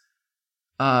holes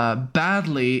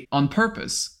badly on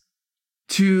purpose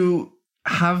to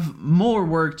have more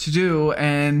work to do.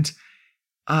 And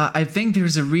I think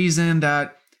there's a reason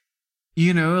that,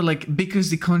 like,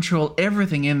 because they control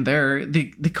everything in there, they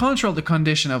control the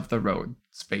condition of the roads,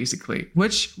 basically,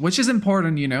 which is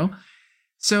important,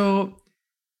 So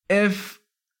if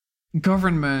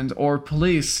government or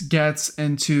police gets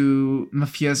into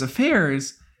mafia's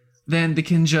affairs, then they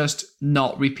can just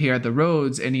not repair the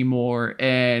roads anymore,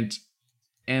 and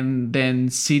then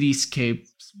cityscape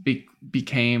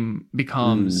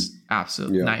becomes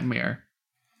absolute nightmare.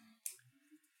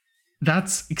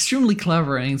 That's extremely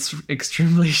clever, and it's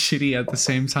extremely shitty at the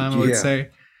same time, I would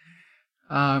say.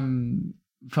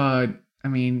 But I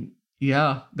mean,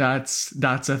 yeah, that's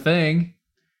a thing.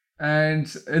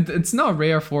 And it's not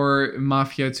rare for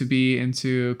mafia to be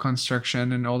into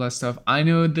construction and all that stuff. I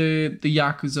know the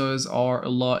Yakuzas are a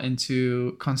lot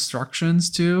into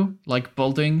constructions too, like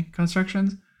building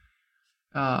constructions.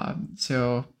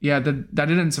 So yeah, that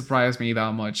didn't surprise me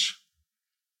that much.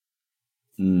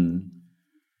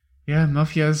 Yeah,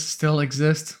 mafias still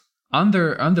exist.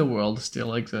 Underworld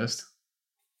still exists.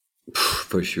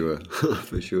 For sure.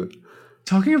 For sure.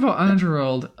 Talking about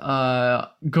Underworld,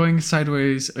 going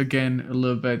sideways again a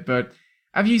little bit, but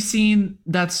Have you seen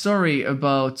that story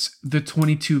about the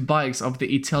 22 bikes of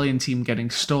the Italian team getting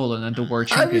stolen at the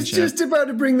World I was Championship? just about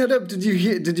to bring that up. Did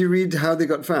you read how they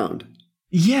got found?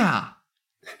 Yeah.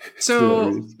 So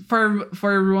Hilarious.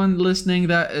 for everyone listening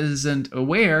that isn't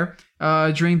aware,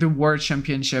 during the World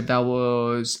Championship that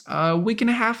was a week and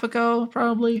a half ago,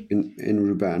 probably In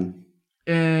Ruban.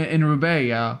 in Roubaix,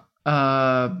 yeah.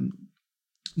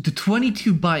 The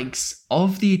 22 bikes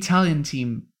of the Italian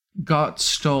team got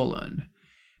stolen.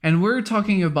 And we're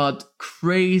talking about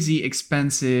crazy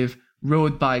expensive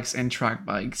road bikes and track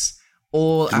bikes.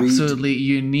 All absolutely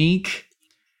unique.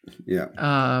 Yeah.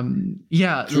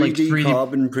 Yeah, 3D, like 3D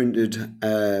carbon printed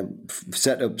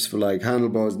setups for like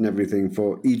handlebars and everything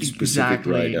for each specific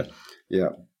Exactly. rider. Yeah.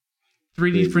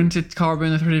 3D Crazy. printed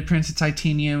carbon, 3D printed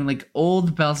titanium, like all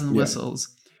the bells and Yeah. whistles.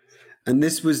 And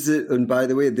by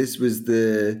the way, this was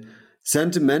the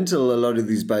sentimental, a lot of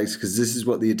these bikes, because this is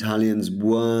what the Italians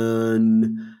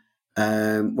won.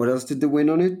 What else did they win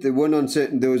on it? They won on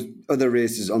those other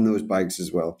races on those bikes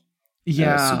as well.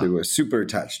 Yeah. So they were super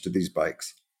attached to these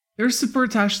bikes. They're super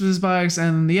attached to these bikes,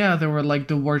 and yeah, they were like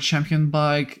the world champion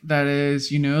bike that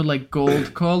is, like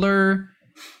gold color.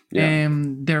 Yeah.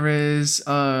 And there is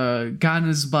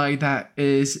Ghana's bike that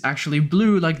is actually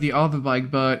blue like the other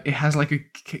bike, but it has like a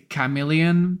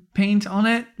chameleon paint on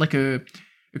it, like a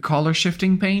color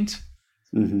shifting paint.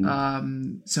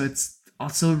 Mm-hmm. So it's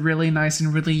also really nice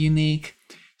and really unique.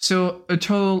 So a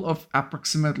total of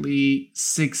approximately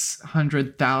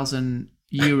 600,000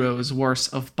 euros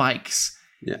worth of bikes.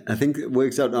 Yeah, I think it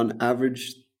works out on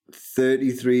average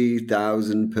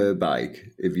 33,000 per bike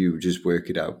if you just work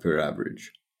it out per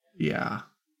average. Yeah.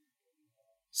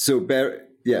 So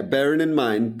bearing in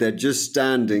mind they're just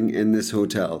standing in this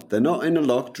hotel. They're not in a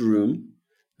locked room.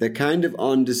 They're kind of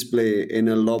on display in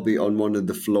a lobby on one of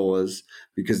the floors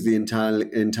because the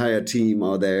entire team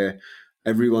are there.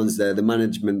 Everyone's there. The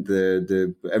management,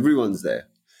 everyone's there,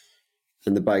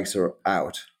 and the bikes are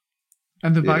out.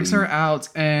 And the bikes are out,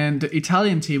 and the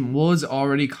Italian team was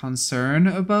already concerned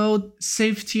about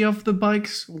safety of the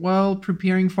bikes while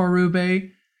preparing for Roubaix.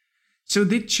 So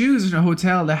they choose a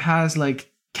hotel that has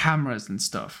like cameras and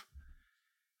stuff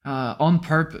on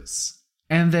purpose.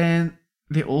 And then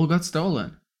they all got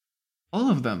stolen. All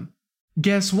of them.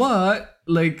 Guess what?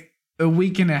 Like a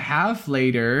week and a half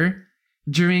later,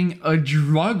 during a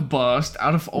drug bust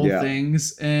out of all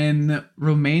things in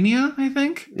Romania, I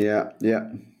think. Yeah.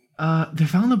 They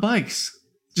found the bikes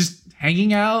just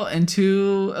hanging out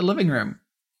into a living room.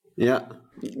 Yeah.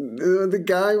 The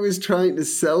guy was trying to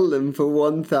sell them for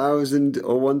 1,000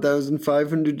 or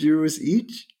 1,500 euros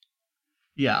each.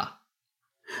 Yeah.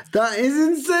 That is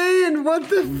insane. What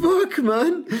the fuck,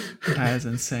 man? That is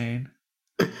insane.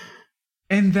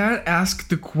 And that asked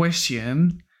the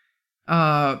question,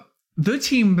 the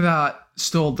team that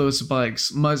stole those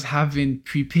bikes must have been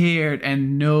prepared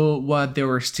and know what they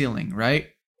were stealing, right?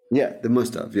 Yeah, they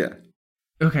must have, yeah.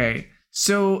 Okay,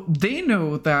 so they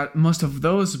know that most of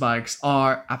those bikes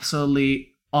are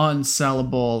absolutely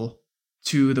unsellable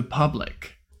to the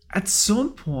public. At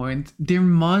some point, there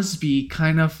must be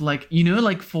kind of like,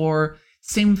 like for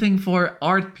same thing for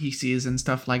art pieces and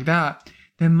stuff like that.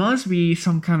 There must be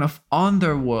some kind of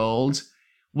underworld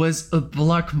with a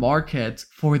black market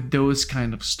for those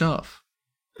kind of stuff.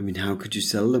 I mean, how could you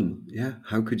sell them? Yeah,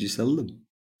 how could you sell them?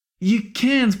 You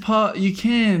can't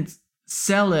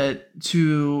sell it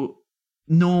to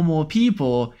normal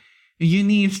people. You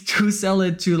need to sell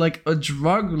it to like a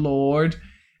drug lord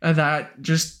that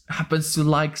just happens to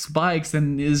like bikes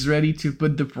and is ready to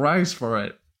put the price for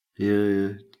it. Yeah.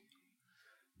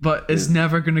 But is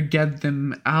never gonna get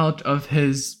them out of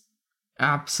his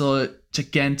absolute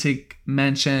gigantic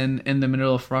mansion in the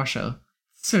middle of Russia.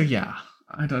 So yeah.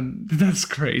 That's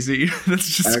crazy. That's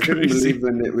just I couldn't crazy. believe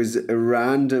when it was a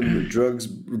random drugs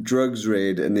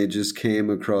raid and they just came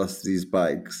across these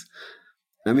bikes.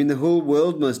 I mean, the whole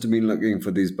world must have been looking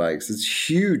for these bikes. It's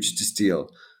huge to steal.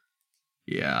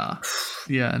 Yeah.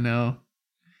 Yeah, no.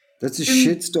 That's a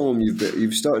shitstorm.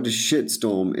 You've started a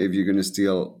shitstorm if you're going to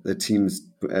steal the team's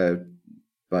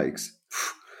bikes.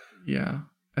 Yeah.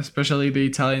 Especially the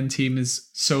Italian team is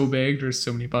so big. There's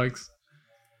so many bikes.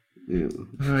 Yeah.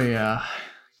 Oh yeah.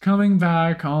 Coming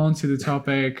back onto the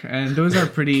topic, and those are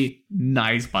pretty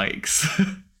nice bikes.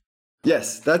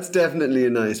 Yes, that's definitely a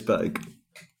nice bike.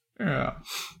 Yeah.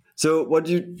 So what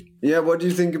do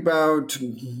you think about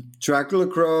track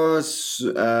lacrosse?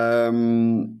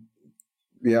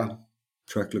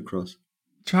 Track lacrosse.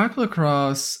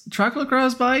 Track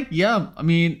lacrosse bike? Yeah. I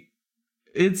mean,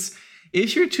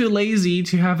 if you're too lazy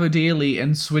to have a daily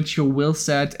and switch your wheel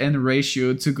set and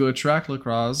ratio to go track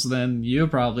lacrosse, then you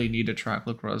probably need a track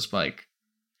lacrosse bike.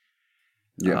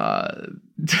 Uh,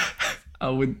 I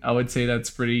would say that's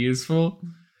pretty useful.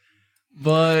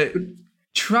 But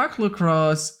track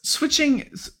lacrosse,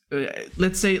 switching,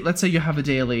 let's say you have a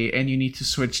daily and you need to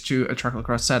switch to a track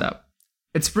lacrosse setup.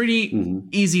 It's pretty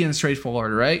easy and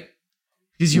straightforward, right?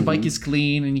 Because your bike is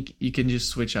clean and you can just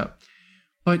switch up.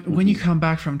 But when you come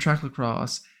back from track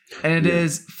lacrosse and it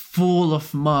is full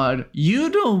of mud, you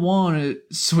don't want to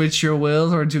switch your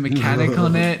wheels or do mechanic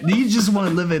on it. You just want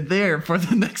to leave it there for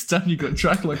the next time you go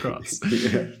track lacrosse.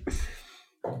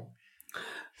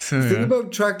 So, the thing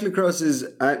about track lacrosse is,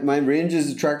 my range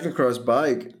is a track lacrosse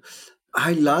bike.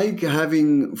 I like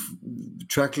having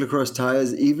track lacrosse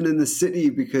tires even in the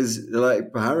city because,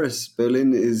 like Paris,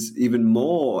 Berlin is even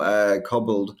more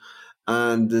cobbled,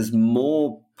 and there's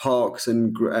more parks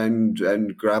and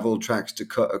gravel tracks to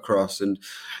cut across. And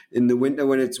in the winter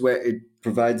when it's wet, it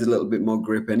provides a little bit more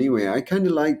grip anyway. I kind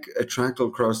of like a track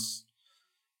lacrosse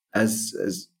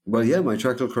as well. Yeah, my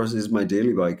track lacrosse is my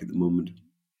daily bike at the moment.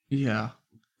 Yeah.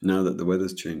 Now that the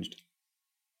weather's changed.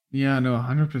 Yeah, no,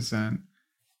 100%.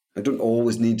 I don't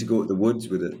always need to go to the woods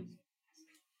with it.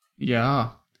 Yeah.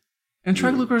 And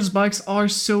track lacrosse bikes are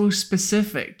so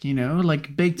specific,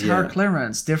 like big tire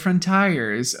clearance, different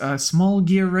tires, small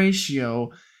gear ratio,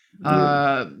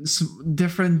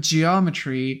 different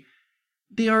geometry.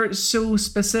 They are so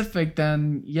specific.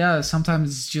 Then,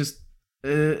 sometimes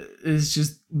it's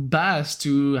just best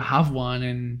to have one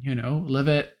and live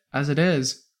it as it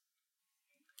is.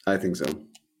 I think so.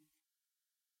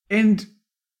 And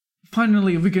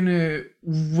finally, we're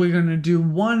gonna do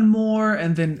one more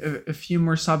and then a few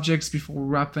more subjects before we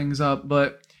wrap things up.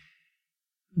 But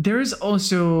there is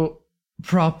also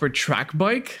proper track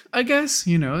bike, I guess,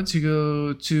 to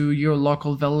go to your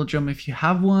local velodrome if you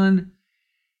have one.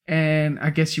 And I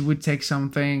guess you would take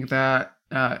something that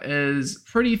is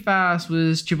pretty fast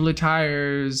with tubular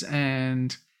tires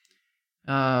and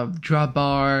drop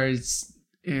bars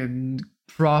and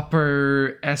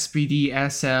proper SPD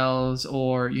SLs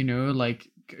or, like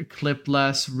a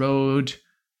clipless road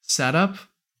setup.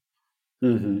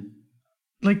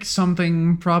 Like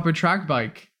something proper track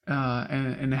bike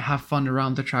and have fun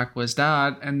around the track with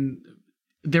that. And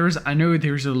I know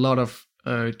there's a lot of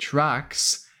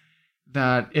tracks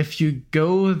that if you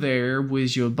go there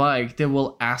with your bike, they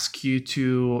will ask you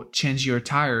to change your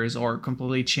tires or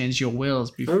completely change your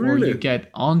wheels before you get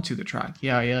onto the track.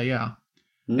 Yeah.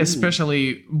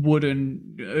 Especially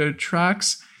wooden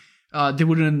tracks, they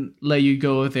wouldn't let you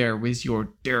go there with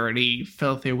your dirty,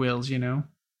 filthy wheels, You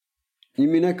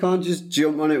mean I can't just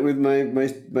jump on it with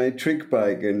my trick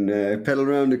bike and pedal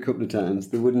around a couple of times?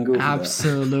 They wouldn't go for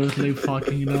Absolutely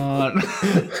fucking not.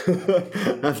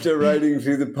 After riding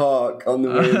through the park on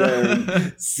the way there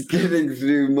and skidding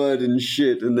through mud and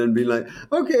shit and then be like,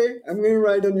 okay, I'm going to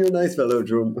ride on your nice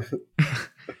velodrome.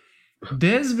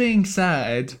 This being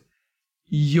said,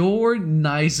 your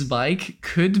nice bike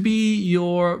could be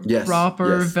your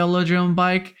proper velodrome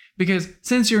bike, because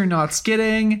since you're not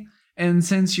skidding and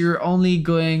since you're only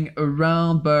going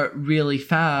around but really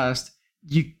fast,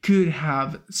 you could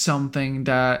have something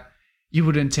that you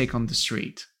wouldn't take on the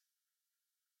street.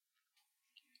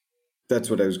 That's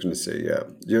what I was going to say. Yeah,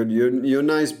 your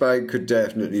nice bike could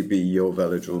definitely be your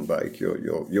velodrome bike,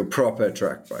 your proper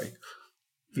track bike.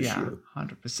 Sure.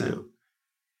 100%. Yeah.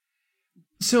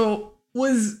 So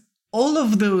with all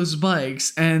of those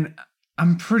bikes, and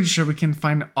I'm pretty sure we can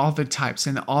find other types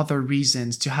and other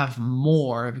reasons to have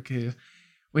more, because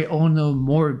we all know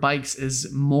more bikes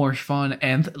is more fun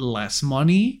and less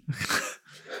money.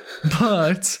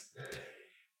 But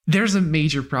there's a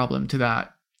major problem to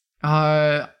that.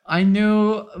 I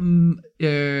know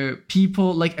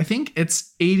people, like I think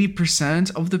it's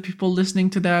 80% of the people listening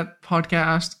to that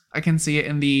podcast, I can see it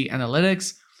in the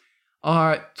analytics,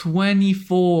 are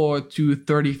 24 to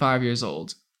 35 years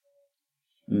old.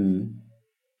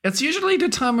 It's usually the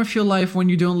time of your life when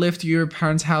you don't live to your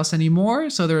parents' house anymore,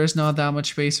 so there is not that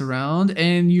much space around,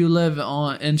 and you live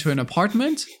into an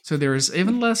apartment, so there is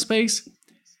even less space.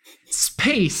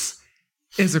 Space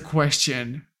is a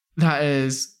question that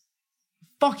is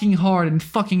fucking hard and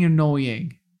fucking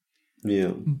annoying.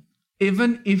 Yeah.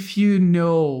 Even if you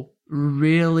know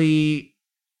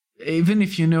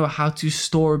how to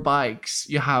store bikes,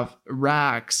 you have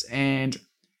racks and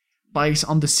bikes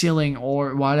on the ceiling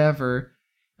or whatever,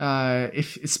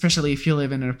 especially if you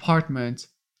live in an apartment.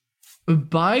 A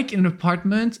bike in an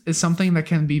apartment is something that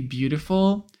can be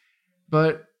beautiful,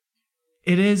 but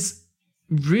it is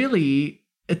really,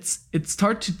 it's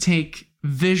hard to take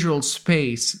visual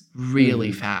space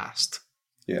really fast.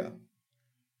 Yeah.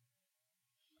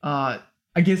 I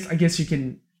guess you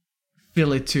can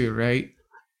feel it too, right?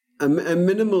 a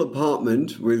minimal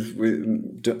apartment with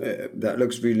that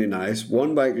looks really nice.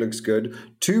 One bike looks good.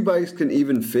 Two bikes can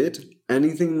even fit.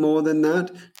 Anything more than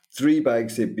that, three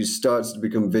bikes, it starts to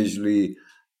become visually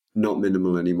not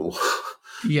minimal anymore.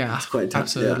 Yeah, It's quite tough.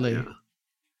 absolutely. Yeah.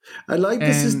 I like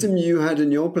the system you had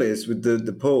in your place with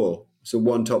the pole. So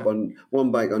one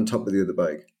bike on top of the other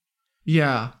bike.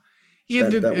 Yeah. Yeah,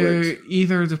 That works.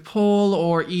 either the pole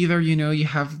or either, you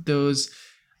have those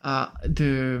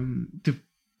the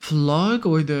plug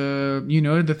or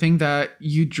the thing that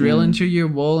you drill into your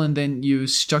wall and then you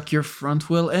stuck your front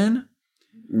wheel in.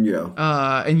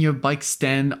 Yeah. And your bike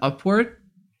stand upward.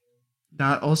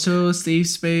 That also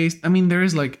saves space. I mean, there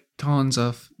is like tons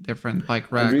of different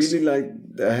bike racks.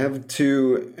 I have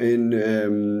two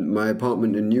in my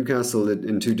apartment in Newcastle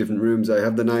in two different rooms. I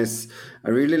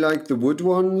really like the wood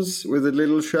ones with a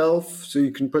little shelf so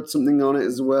you can put something on it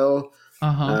as well.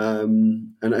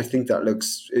 And I think that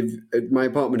looks, if my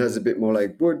apartment has a bit more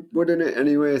like wood in it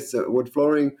anyway, so wood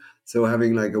flooring. So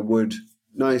having like a wood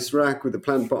nice rack with a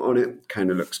plant pot on it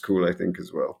kind of looks cool, I think,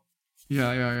 as well.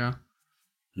 Yeah.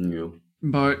 Yeah.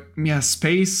 But yeah,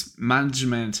 space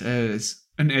management is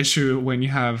an issue when you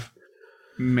have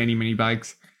many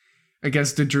bikes. I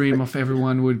guess the dream of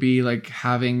everyone would be like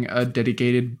having a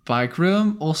dedicated bike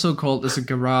room, also called as a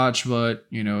garage, but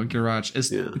a garage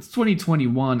is it's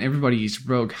 2021, everybody is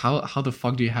broke. How the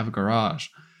fuck do you have a garage?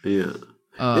 Yeah.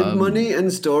 If money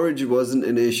and storage wasn't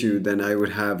an issue, then I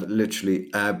would have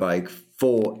literally a bike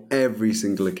for every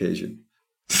single occasion.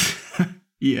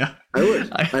 Yeah. I would.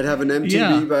 I'd have an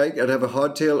MTB bike, I'd have a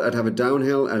hardtail, I'd have a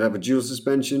downhill, I'd have a dual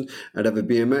suspension, I'd have a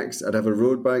BMX, I'd have a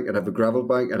road bike, I'd have a gravel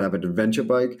bike, I'd have an adventure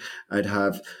bike, I'd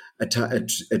have a time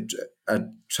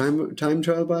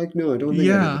trial bike. No, I don't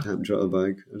think I'd have a time trial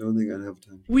bike. I don't think I'd have a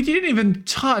time. We didn't even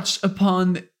touch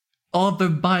upon all the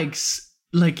bikes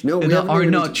that are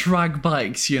not track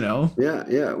bikes,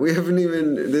 Yeah. We haven't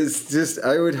even. There's just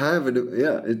I would have it.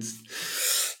 Yeah, it's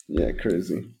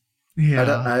crazy.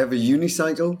 Yeah, I have a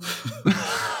unicycle.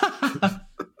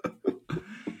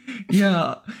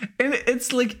 Yeah, and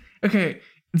it's like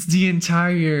it's the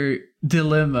entire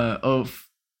dilemma of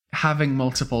having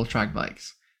multiple track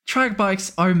bikes. Track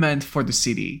bikes are meant for the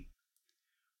city,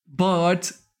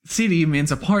 but city means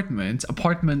apartment.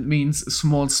 Apartment means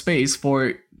small space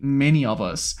for many of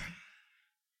us,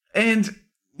 and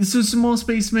so small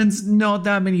space means not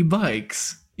that many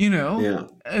bikes. Yeah,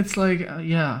 it's like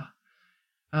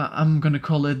I'm gonna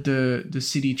call it the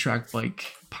city track bike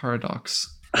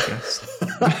paradox, I guess.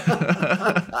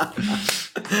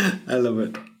 I love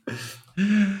it.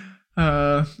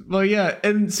 Well, yeah,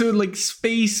 and so like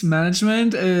space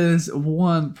management is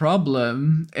one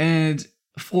problem, and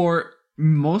for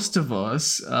most of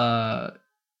us,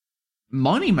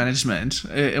 money management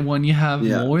when you have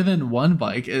more than one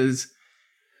bike is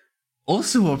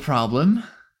also a problem,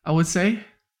 I would say.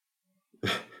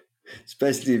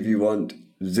 Especially if you want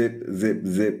Zip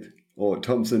or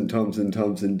Thompson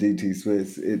DT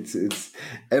Swiss. It's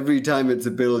every time it's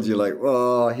a build, you're like,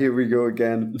 oh, here we go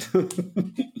again.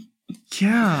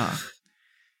 Yeah,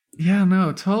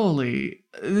 no, totally.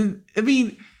 I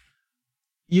mean,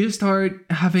 you start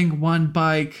having one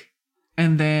bike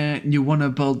and then you want to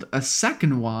build a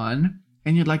second one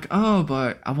and you're like, oh,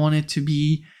 but I want it to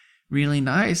be really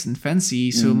nice and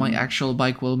fancy, so my actual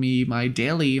bike will be my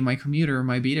daily, my commuter,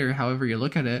 my beater, however you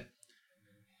look at it.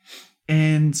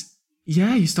 And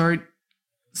yeah, you start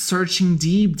searching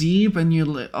deep and you're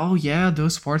like, oh yeah,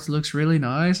 those parts looks really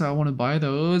nice, I want to buy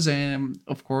those, and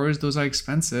of course those are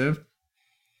expensive.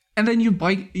 And then you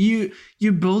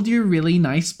build your really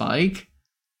nice bike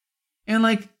and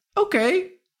like, okay,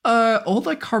 all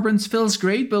that carbon feels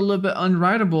great but a little bit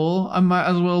unrideable, I might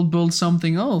as well build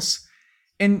something else.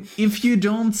 And if you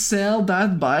don't sell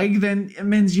that bike, then it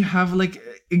means you have like,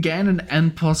 again, an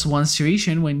N+1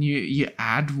 situation when you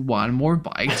add one more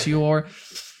bike to your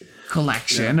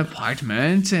collection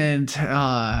apartment. And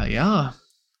at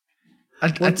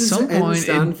some point, N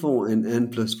stand for in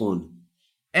N+1?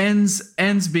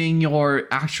 Ends being your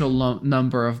actual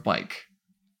number of bike.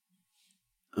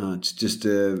 It's just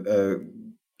a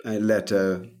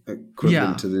letter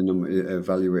equivalent to the number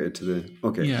evaluated to the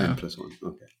N+1.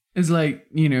 Okay. It's like,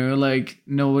 like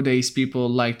nowadays people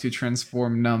like to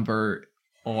transform number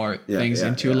or things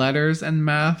into letters and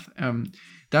math.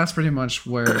 That's pretty much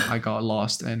where I got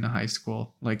lost in high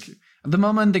school. Like at the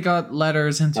moment they got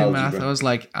letters into algebra. Math, I was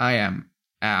like, I am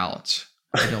out.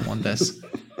 I don't want this.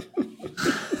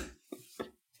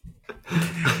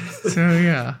 So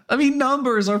yeah, I mean,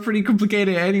 numbers are pretty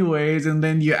complicated anyways, and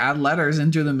then you add letters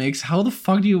into the mix. How the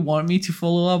fuck do you want me to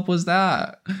follow up with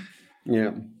that?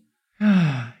 Yeah.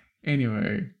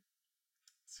 Anyway,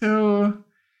 So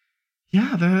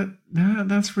yeah,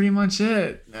 that's pretty much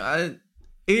it.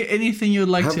 Anything you'd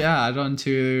like to add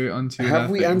onto Have that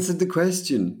we thing? answered the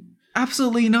question?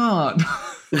 Absolutely not.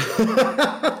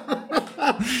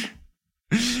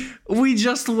 We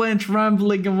just went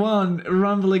rambling around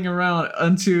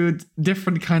onto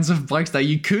different kinds of bikes that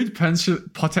you could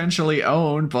potentially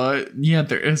own, but yeah,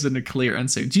 there isn't a clear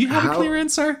answer. Do you have a clear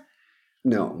answer?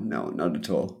 No, not at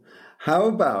all. How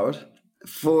about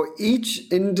for each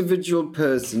individual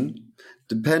person,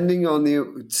 depending on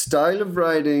the style of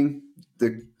riding,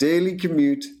 the daily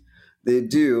commute they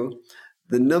do,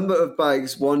 the number of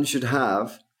bikes one should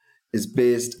have is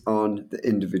based on the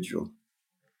individual.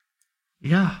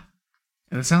 Yeah,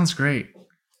 that sounds great.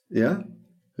 Yeah?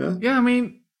 Yeah, I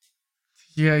mean,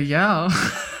 yeah. Yeah.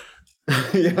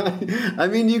 I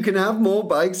mean, you can have more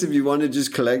bikes if you want to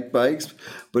just collect bikes,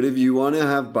 but if you want to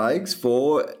have bikes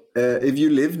for, if you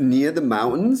live near the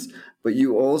mountains, but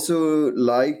you also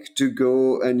like to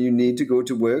go and you need to go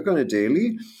to work on a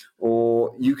daily,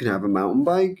 or you can have a mountain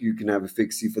bike, you can have a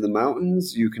fixie for the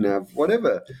mountains, you can have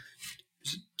whatever.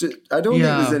 I don't think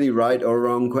there's any right or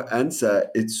wrong answer.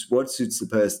 It's what suits the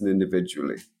person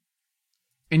individually.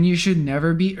 And you should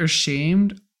never be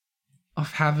ashamed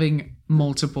of having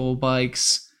multiple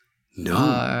bikes.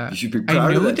 No, you should be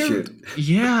proud of that shit.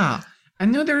 Yeah. I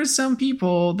know there are some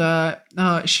people that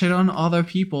shit on other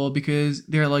people because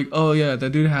they're like, oh yeah,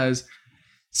 that dude has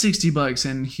 60 bikes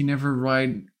and he never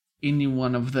ride any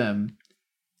one of them.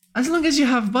 As long as you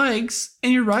have bikes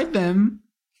and you ride them,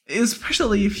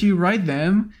 especially if you ride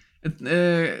them,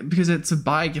 because it's a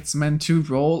bike, it's meant to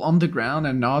roll on the ground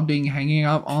and not being hanging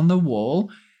up on the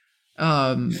wall,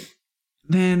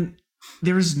 then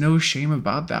there is no shame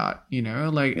about that, you know?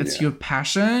 Like, it's your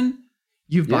passion,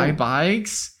 you buy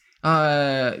bikes.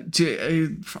 For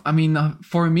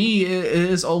me, it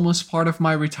is almost part of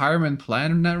my retirement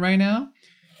plan right now.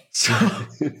 So, I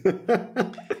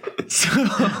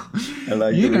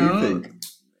like the way you think.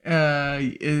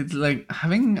 It's like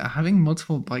having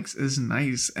multiple bikes is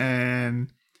nice,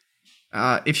 and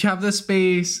if you have the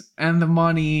space and the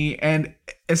money, and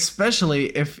especially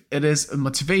if it is a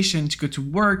motivation to go to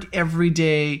work every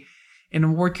day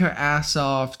and work your ass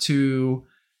off to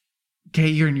get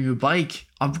your new bike,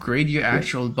 upgrade your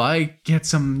actual bike, get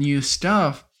some new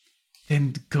stuff,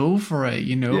 then go for it.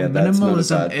 You know,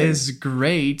 minimalism is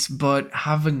great, but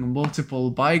having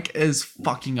multiple bike is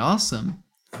fucking awesome.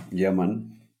 Yeah,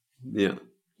 man. Yeah.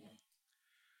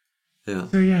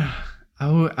 So yeah,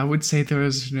 I would say there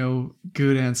is no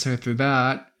good answer to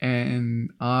that,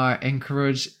 and I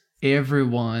encourage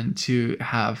everyone to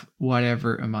have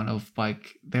whatever amount of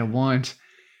bike they want.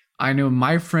 I know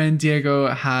my friend Diego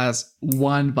has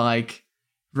one bike,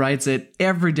 rides it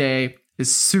every day,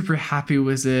 is super happy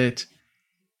with it,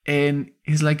 and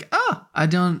he's like, I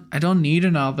don't need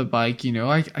another bike, you know,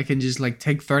 I can just like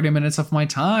take 30 minutes of my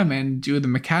time and do the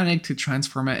mechanic to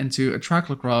transform it into a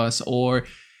tracklocross or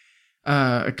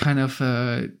a kind of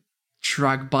a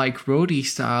track bike roadie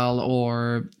style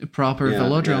or a proper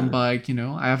velodrome bike, you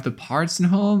know. I have the parts in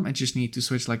home, I just need to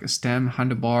switch like a stem,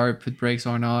 handlebar, put brakes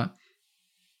or not.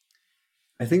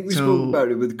 I think we spoke about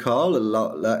it with Carl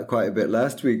quite a bit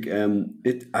last week.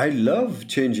 I love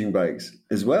changing bikes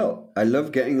as well. I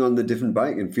love getting on the different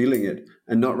bike and feeling it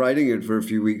and not riding it for a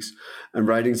few weeks and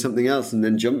riding something else and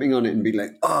then jumping on it and being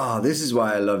like, this is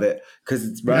why I love it, because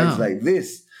it rides like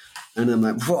this. And I'm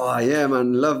like, wow, yeah,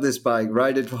 man, love this bike.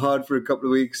 Ride it hard for a couple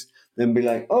of weeks, then be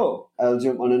like, I'll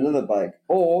jump on another bike.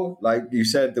 Or, like you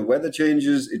said, the weather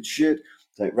changes, it's shit.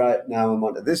 It's like, right, now I'm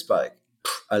onto this bike.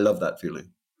 I love that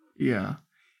feeling. Yeah.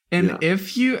 And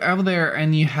if you out there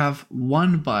and you have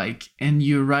one bike and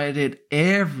you ride it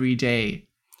every day,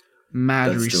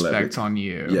 mad respect on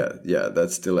you. Yeah,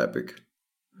 that's still epic.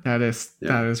 That is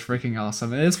freaking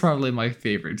awesome. And it's probably my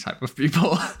favorite type of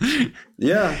people.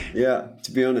 Yeah,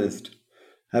 to be honest.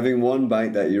 Having one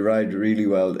bike that you ride really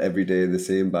well every day, the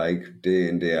same bike, day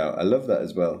in, day out. I love that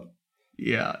as well.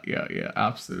 Yeah,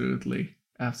 absolutely.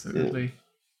 Yeah.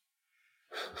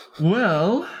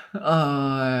 Well,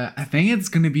 I think it's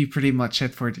going to be pretty much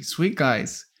it for this week,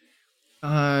 guys.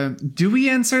 Do we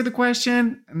answer the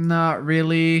question? Not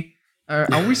really.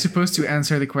 Are we supposed to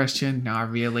answer the question?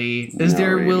 Not really.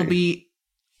 Will be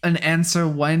an answer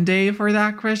one day for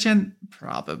that question?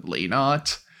 Probably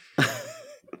not.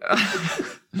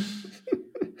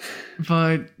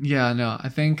 But yeah, no, I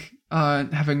think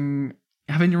having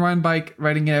your own bike,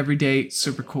 riding it every day,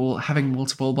 super cool. Having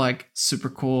multiple bike, super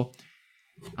cool.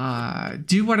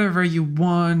 Do whatever you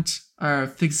want.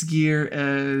 Fixed Gear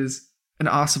is an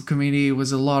awesome community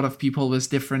with a lot of people with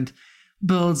different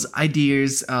builds,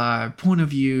 ideas, point of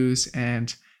views,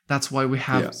 and That's why we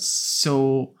have Yeah.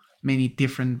 so many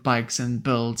different bikes and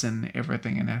builds and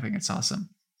everything, and I think it's awesome.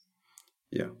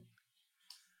 Yeah.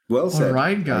 Well said. All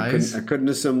right, guys. I couldn't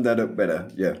have summed that up better.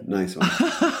 Yeah, nice one.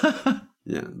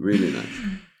 Yeah, really nice.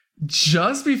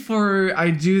 Just before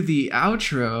I do the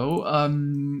outro,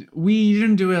 we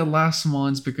didn't do it last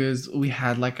month because we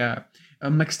had like a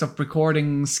mixed up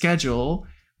recording schedule.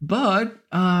 But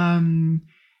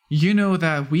you know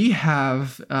that we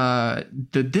have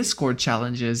the Discord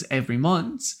challenges every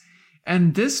month.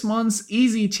 And this month's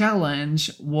easy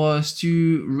challenge was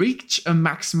to reach a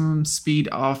maximum speed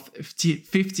of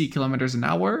 50 kilometers an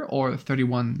hour or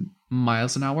 31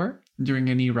 miles an hour during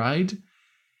any ride.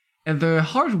 And the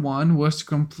hard one was to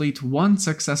complete 1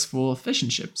 successful fish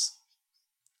and chips.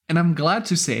 And I'm glad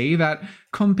to say that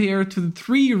compared to the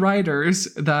 3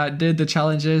 riders that did the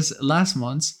challenges last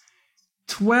month,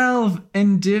 12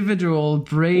 individual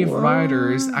brave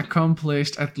riders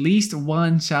accomplished at least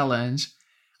 1 challenge.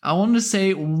 I want to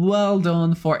say well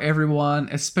done for everyone,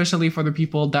 especially for the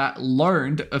people that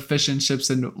learned fish and chips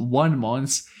in 1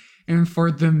 month, and for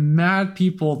the mad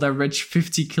people that reached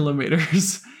 50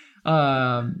 kilometers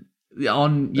on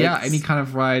any kind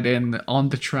of ride and on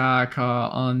the track,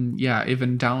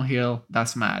 even downhill.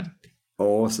 That's mad.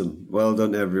 Awesome. Well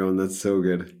done, everyone. That's so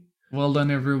good. Well done,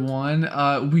 everyone.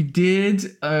 We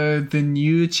did the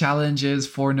new challenges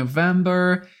for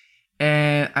November,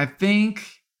 and I think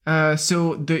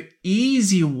so the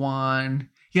easy one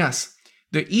is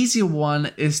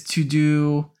to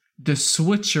do the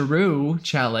switcheroo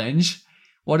challenge.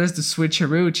 What is the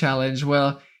switcheroo challenge?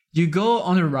 Well, you go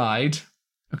on a ride,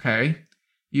 okay?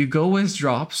 You go with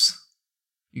drops.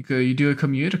 You do a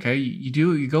commute, okay?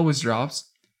 You go with drops,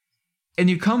 and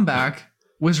you come back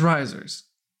with risers,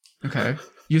 okay?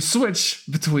 You switch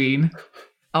between.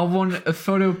 I want a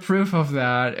photo proof of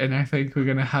that, and I think we're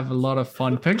gonna have a lot of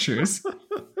fun pictures.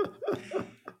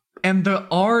 And the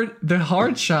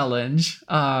hard challenge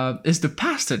is the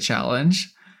pasta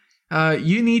challenge.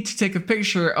 You need to take a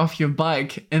picture of your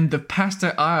bike in the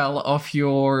pasta aisle of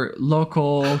your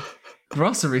local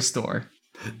grocery store.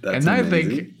 That's and amazing. I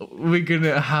think we're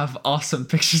gonna have awesome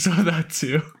pictures of that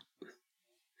too.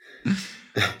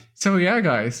 So yeah,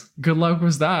 guys, good luck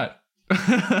with that.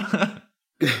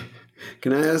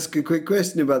 Can I ask a quick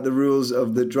question about the rules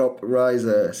of the drop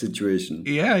riser situation?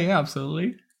 Yeah,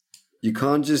 absolutely. You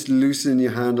can't just loosen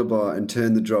your handlebar and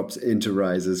turn the drops into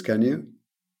risers, can you?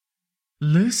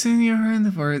 Loosen your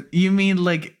handlebar. You mean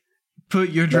like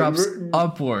put your drops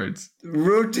upwards?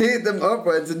 Rotate them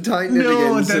upwards and tighten it again.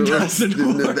 No, that doesn't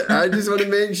work. I just want to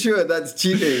make sure that's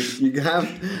cheating. You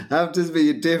have to be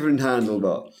a different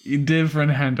handlebar.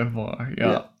 Different handlebar,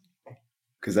 yeah.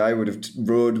 Because I would have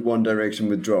rode one direction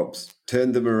with drops,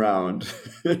 turned them around,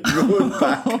 and rode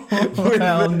back.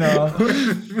 Hell no.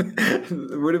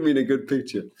 Would have been a good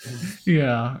picture.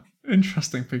 Yeah,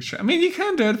 interesting picture. I mean, you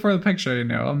can do it for the picture, you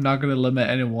know. I'm not going to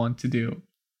limit anyone to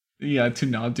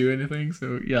not do anything.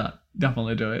 So yeah,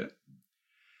 definitely do it.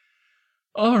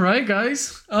 All right,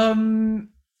 guys.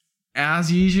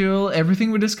 As usual,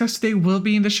 everything we discussed today will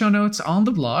be in the show notes on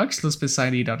the blog,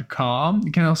 slowspeciety.com.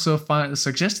 You can also find the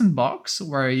suggestion box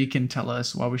where you can tell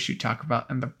us what we should talk about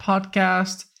in the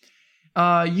podcast.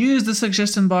 Use the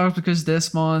suggestion box because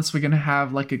this month we're going to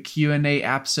have like a Q&A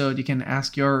episode. You can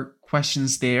ask your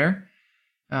questions there.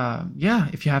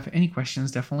 If you have any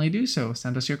questions, definitely do so.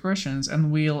 Send us your questions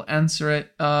and we'll answer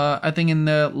it, I think, in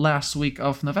the last week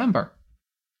of November.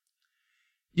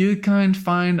 You can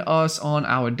find us on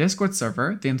our Discord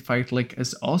server. The invite link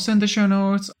is also in the show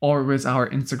notes, or with our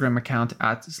Instagram account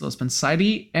at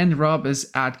slowspeciety, and Rob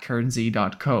is at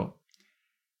kernz.co.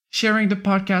 Sharing the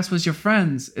podcast with your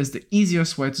friends is the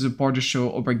easiest way to support the show,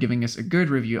 or by giving us a good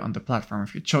review on the platform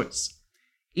of your choice.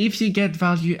 If you get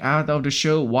value out of the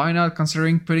show, why not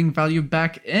considering putting value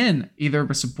back in, either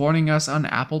by supporting us on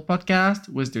Apple Podcast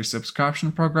with their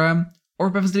subscription program, or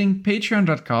by visiting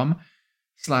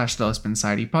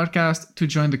patreon.com/slowspeciety podcast to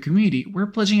join the community. We're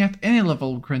pledging at any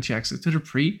level will grant you access to the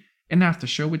pre and after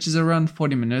show, which is around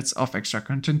 40 minutes of extra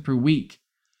content per week.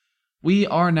 We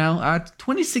are now at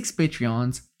 26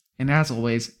 Patreons, and as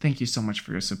always, thank you so much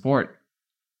for your support.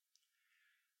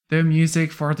 The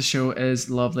music for the show is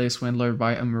Lovely Swindler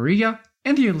by Amaria,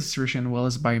 and the illustration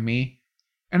was by me.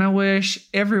 And I wish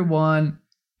everyone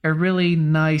a really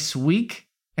nice week,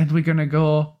 and we're gonna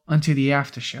go onto the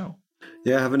after show.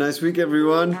 Yeah, have a nice week,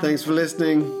 everyone. Thanks for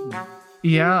listening.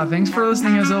 Yeah, thanks for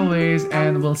listening as always,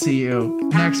 and we'll see you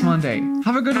next Monday.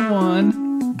 Have a good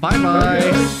one.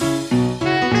 Bye-bye.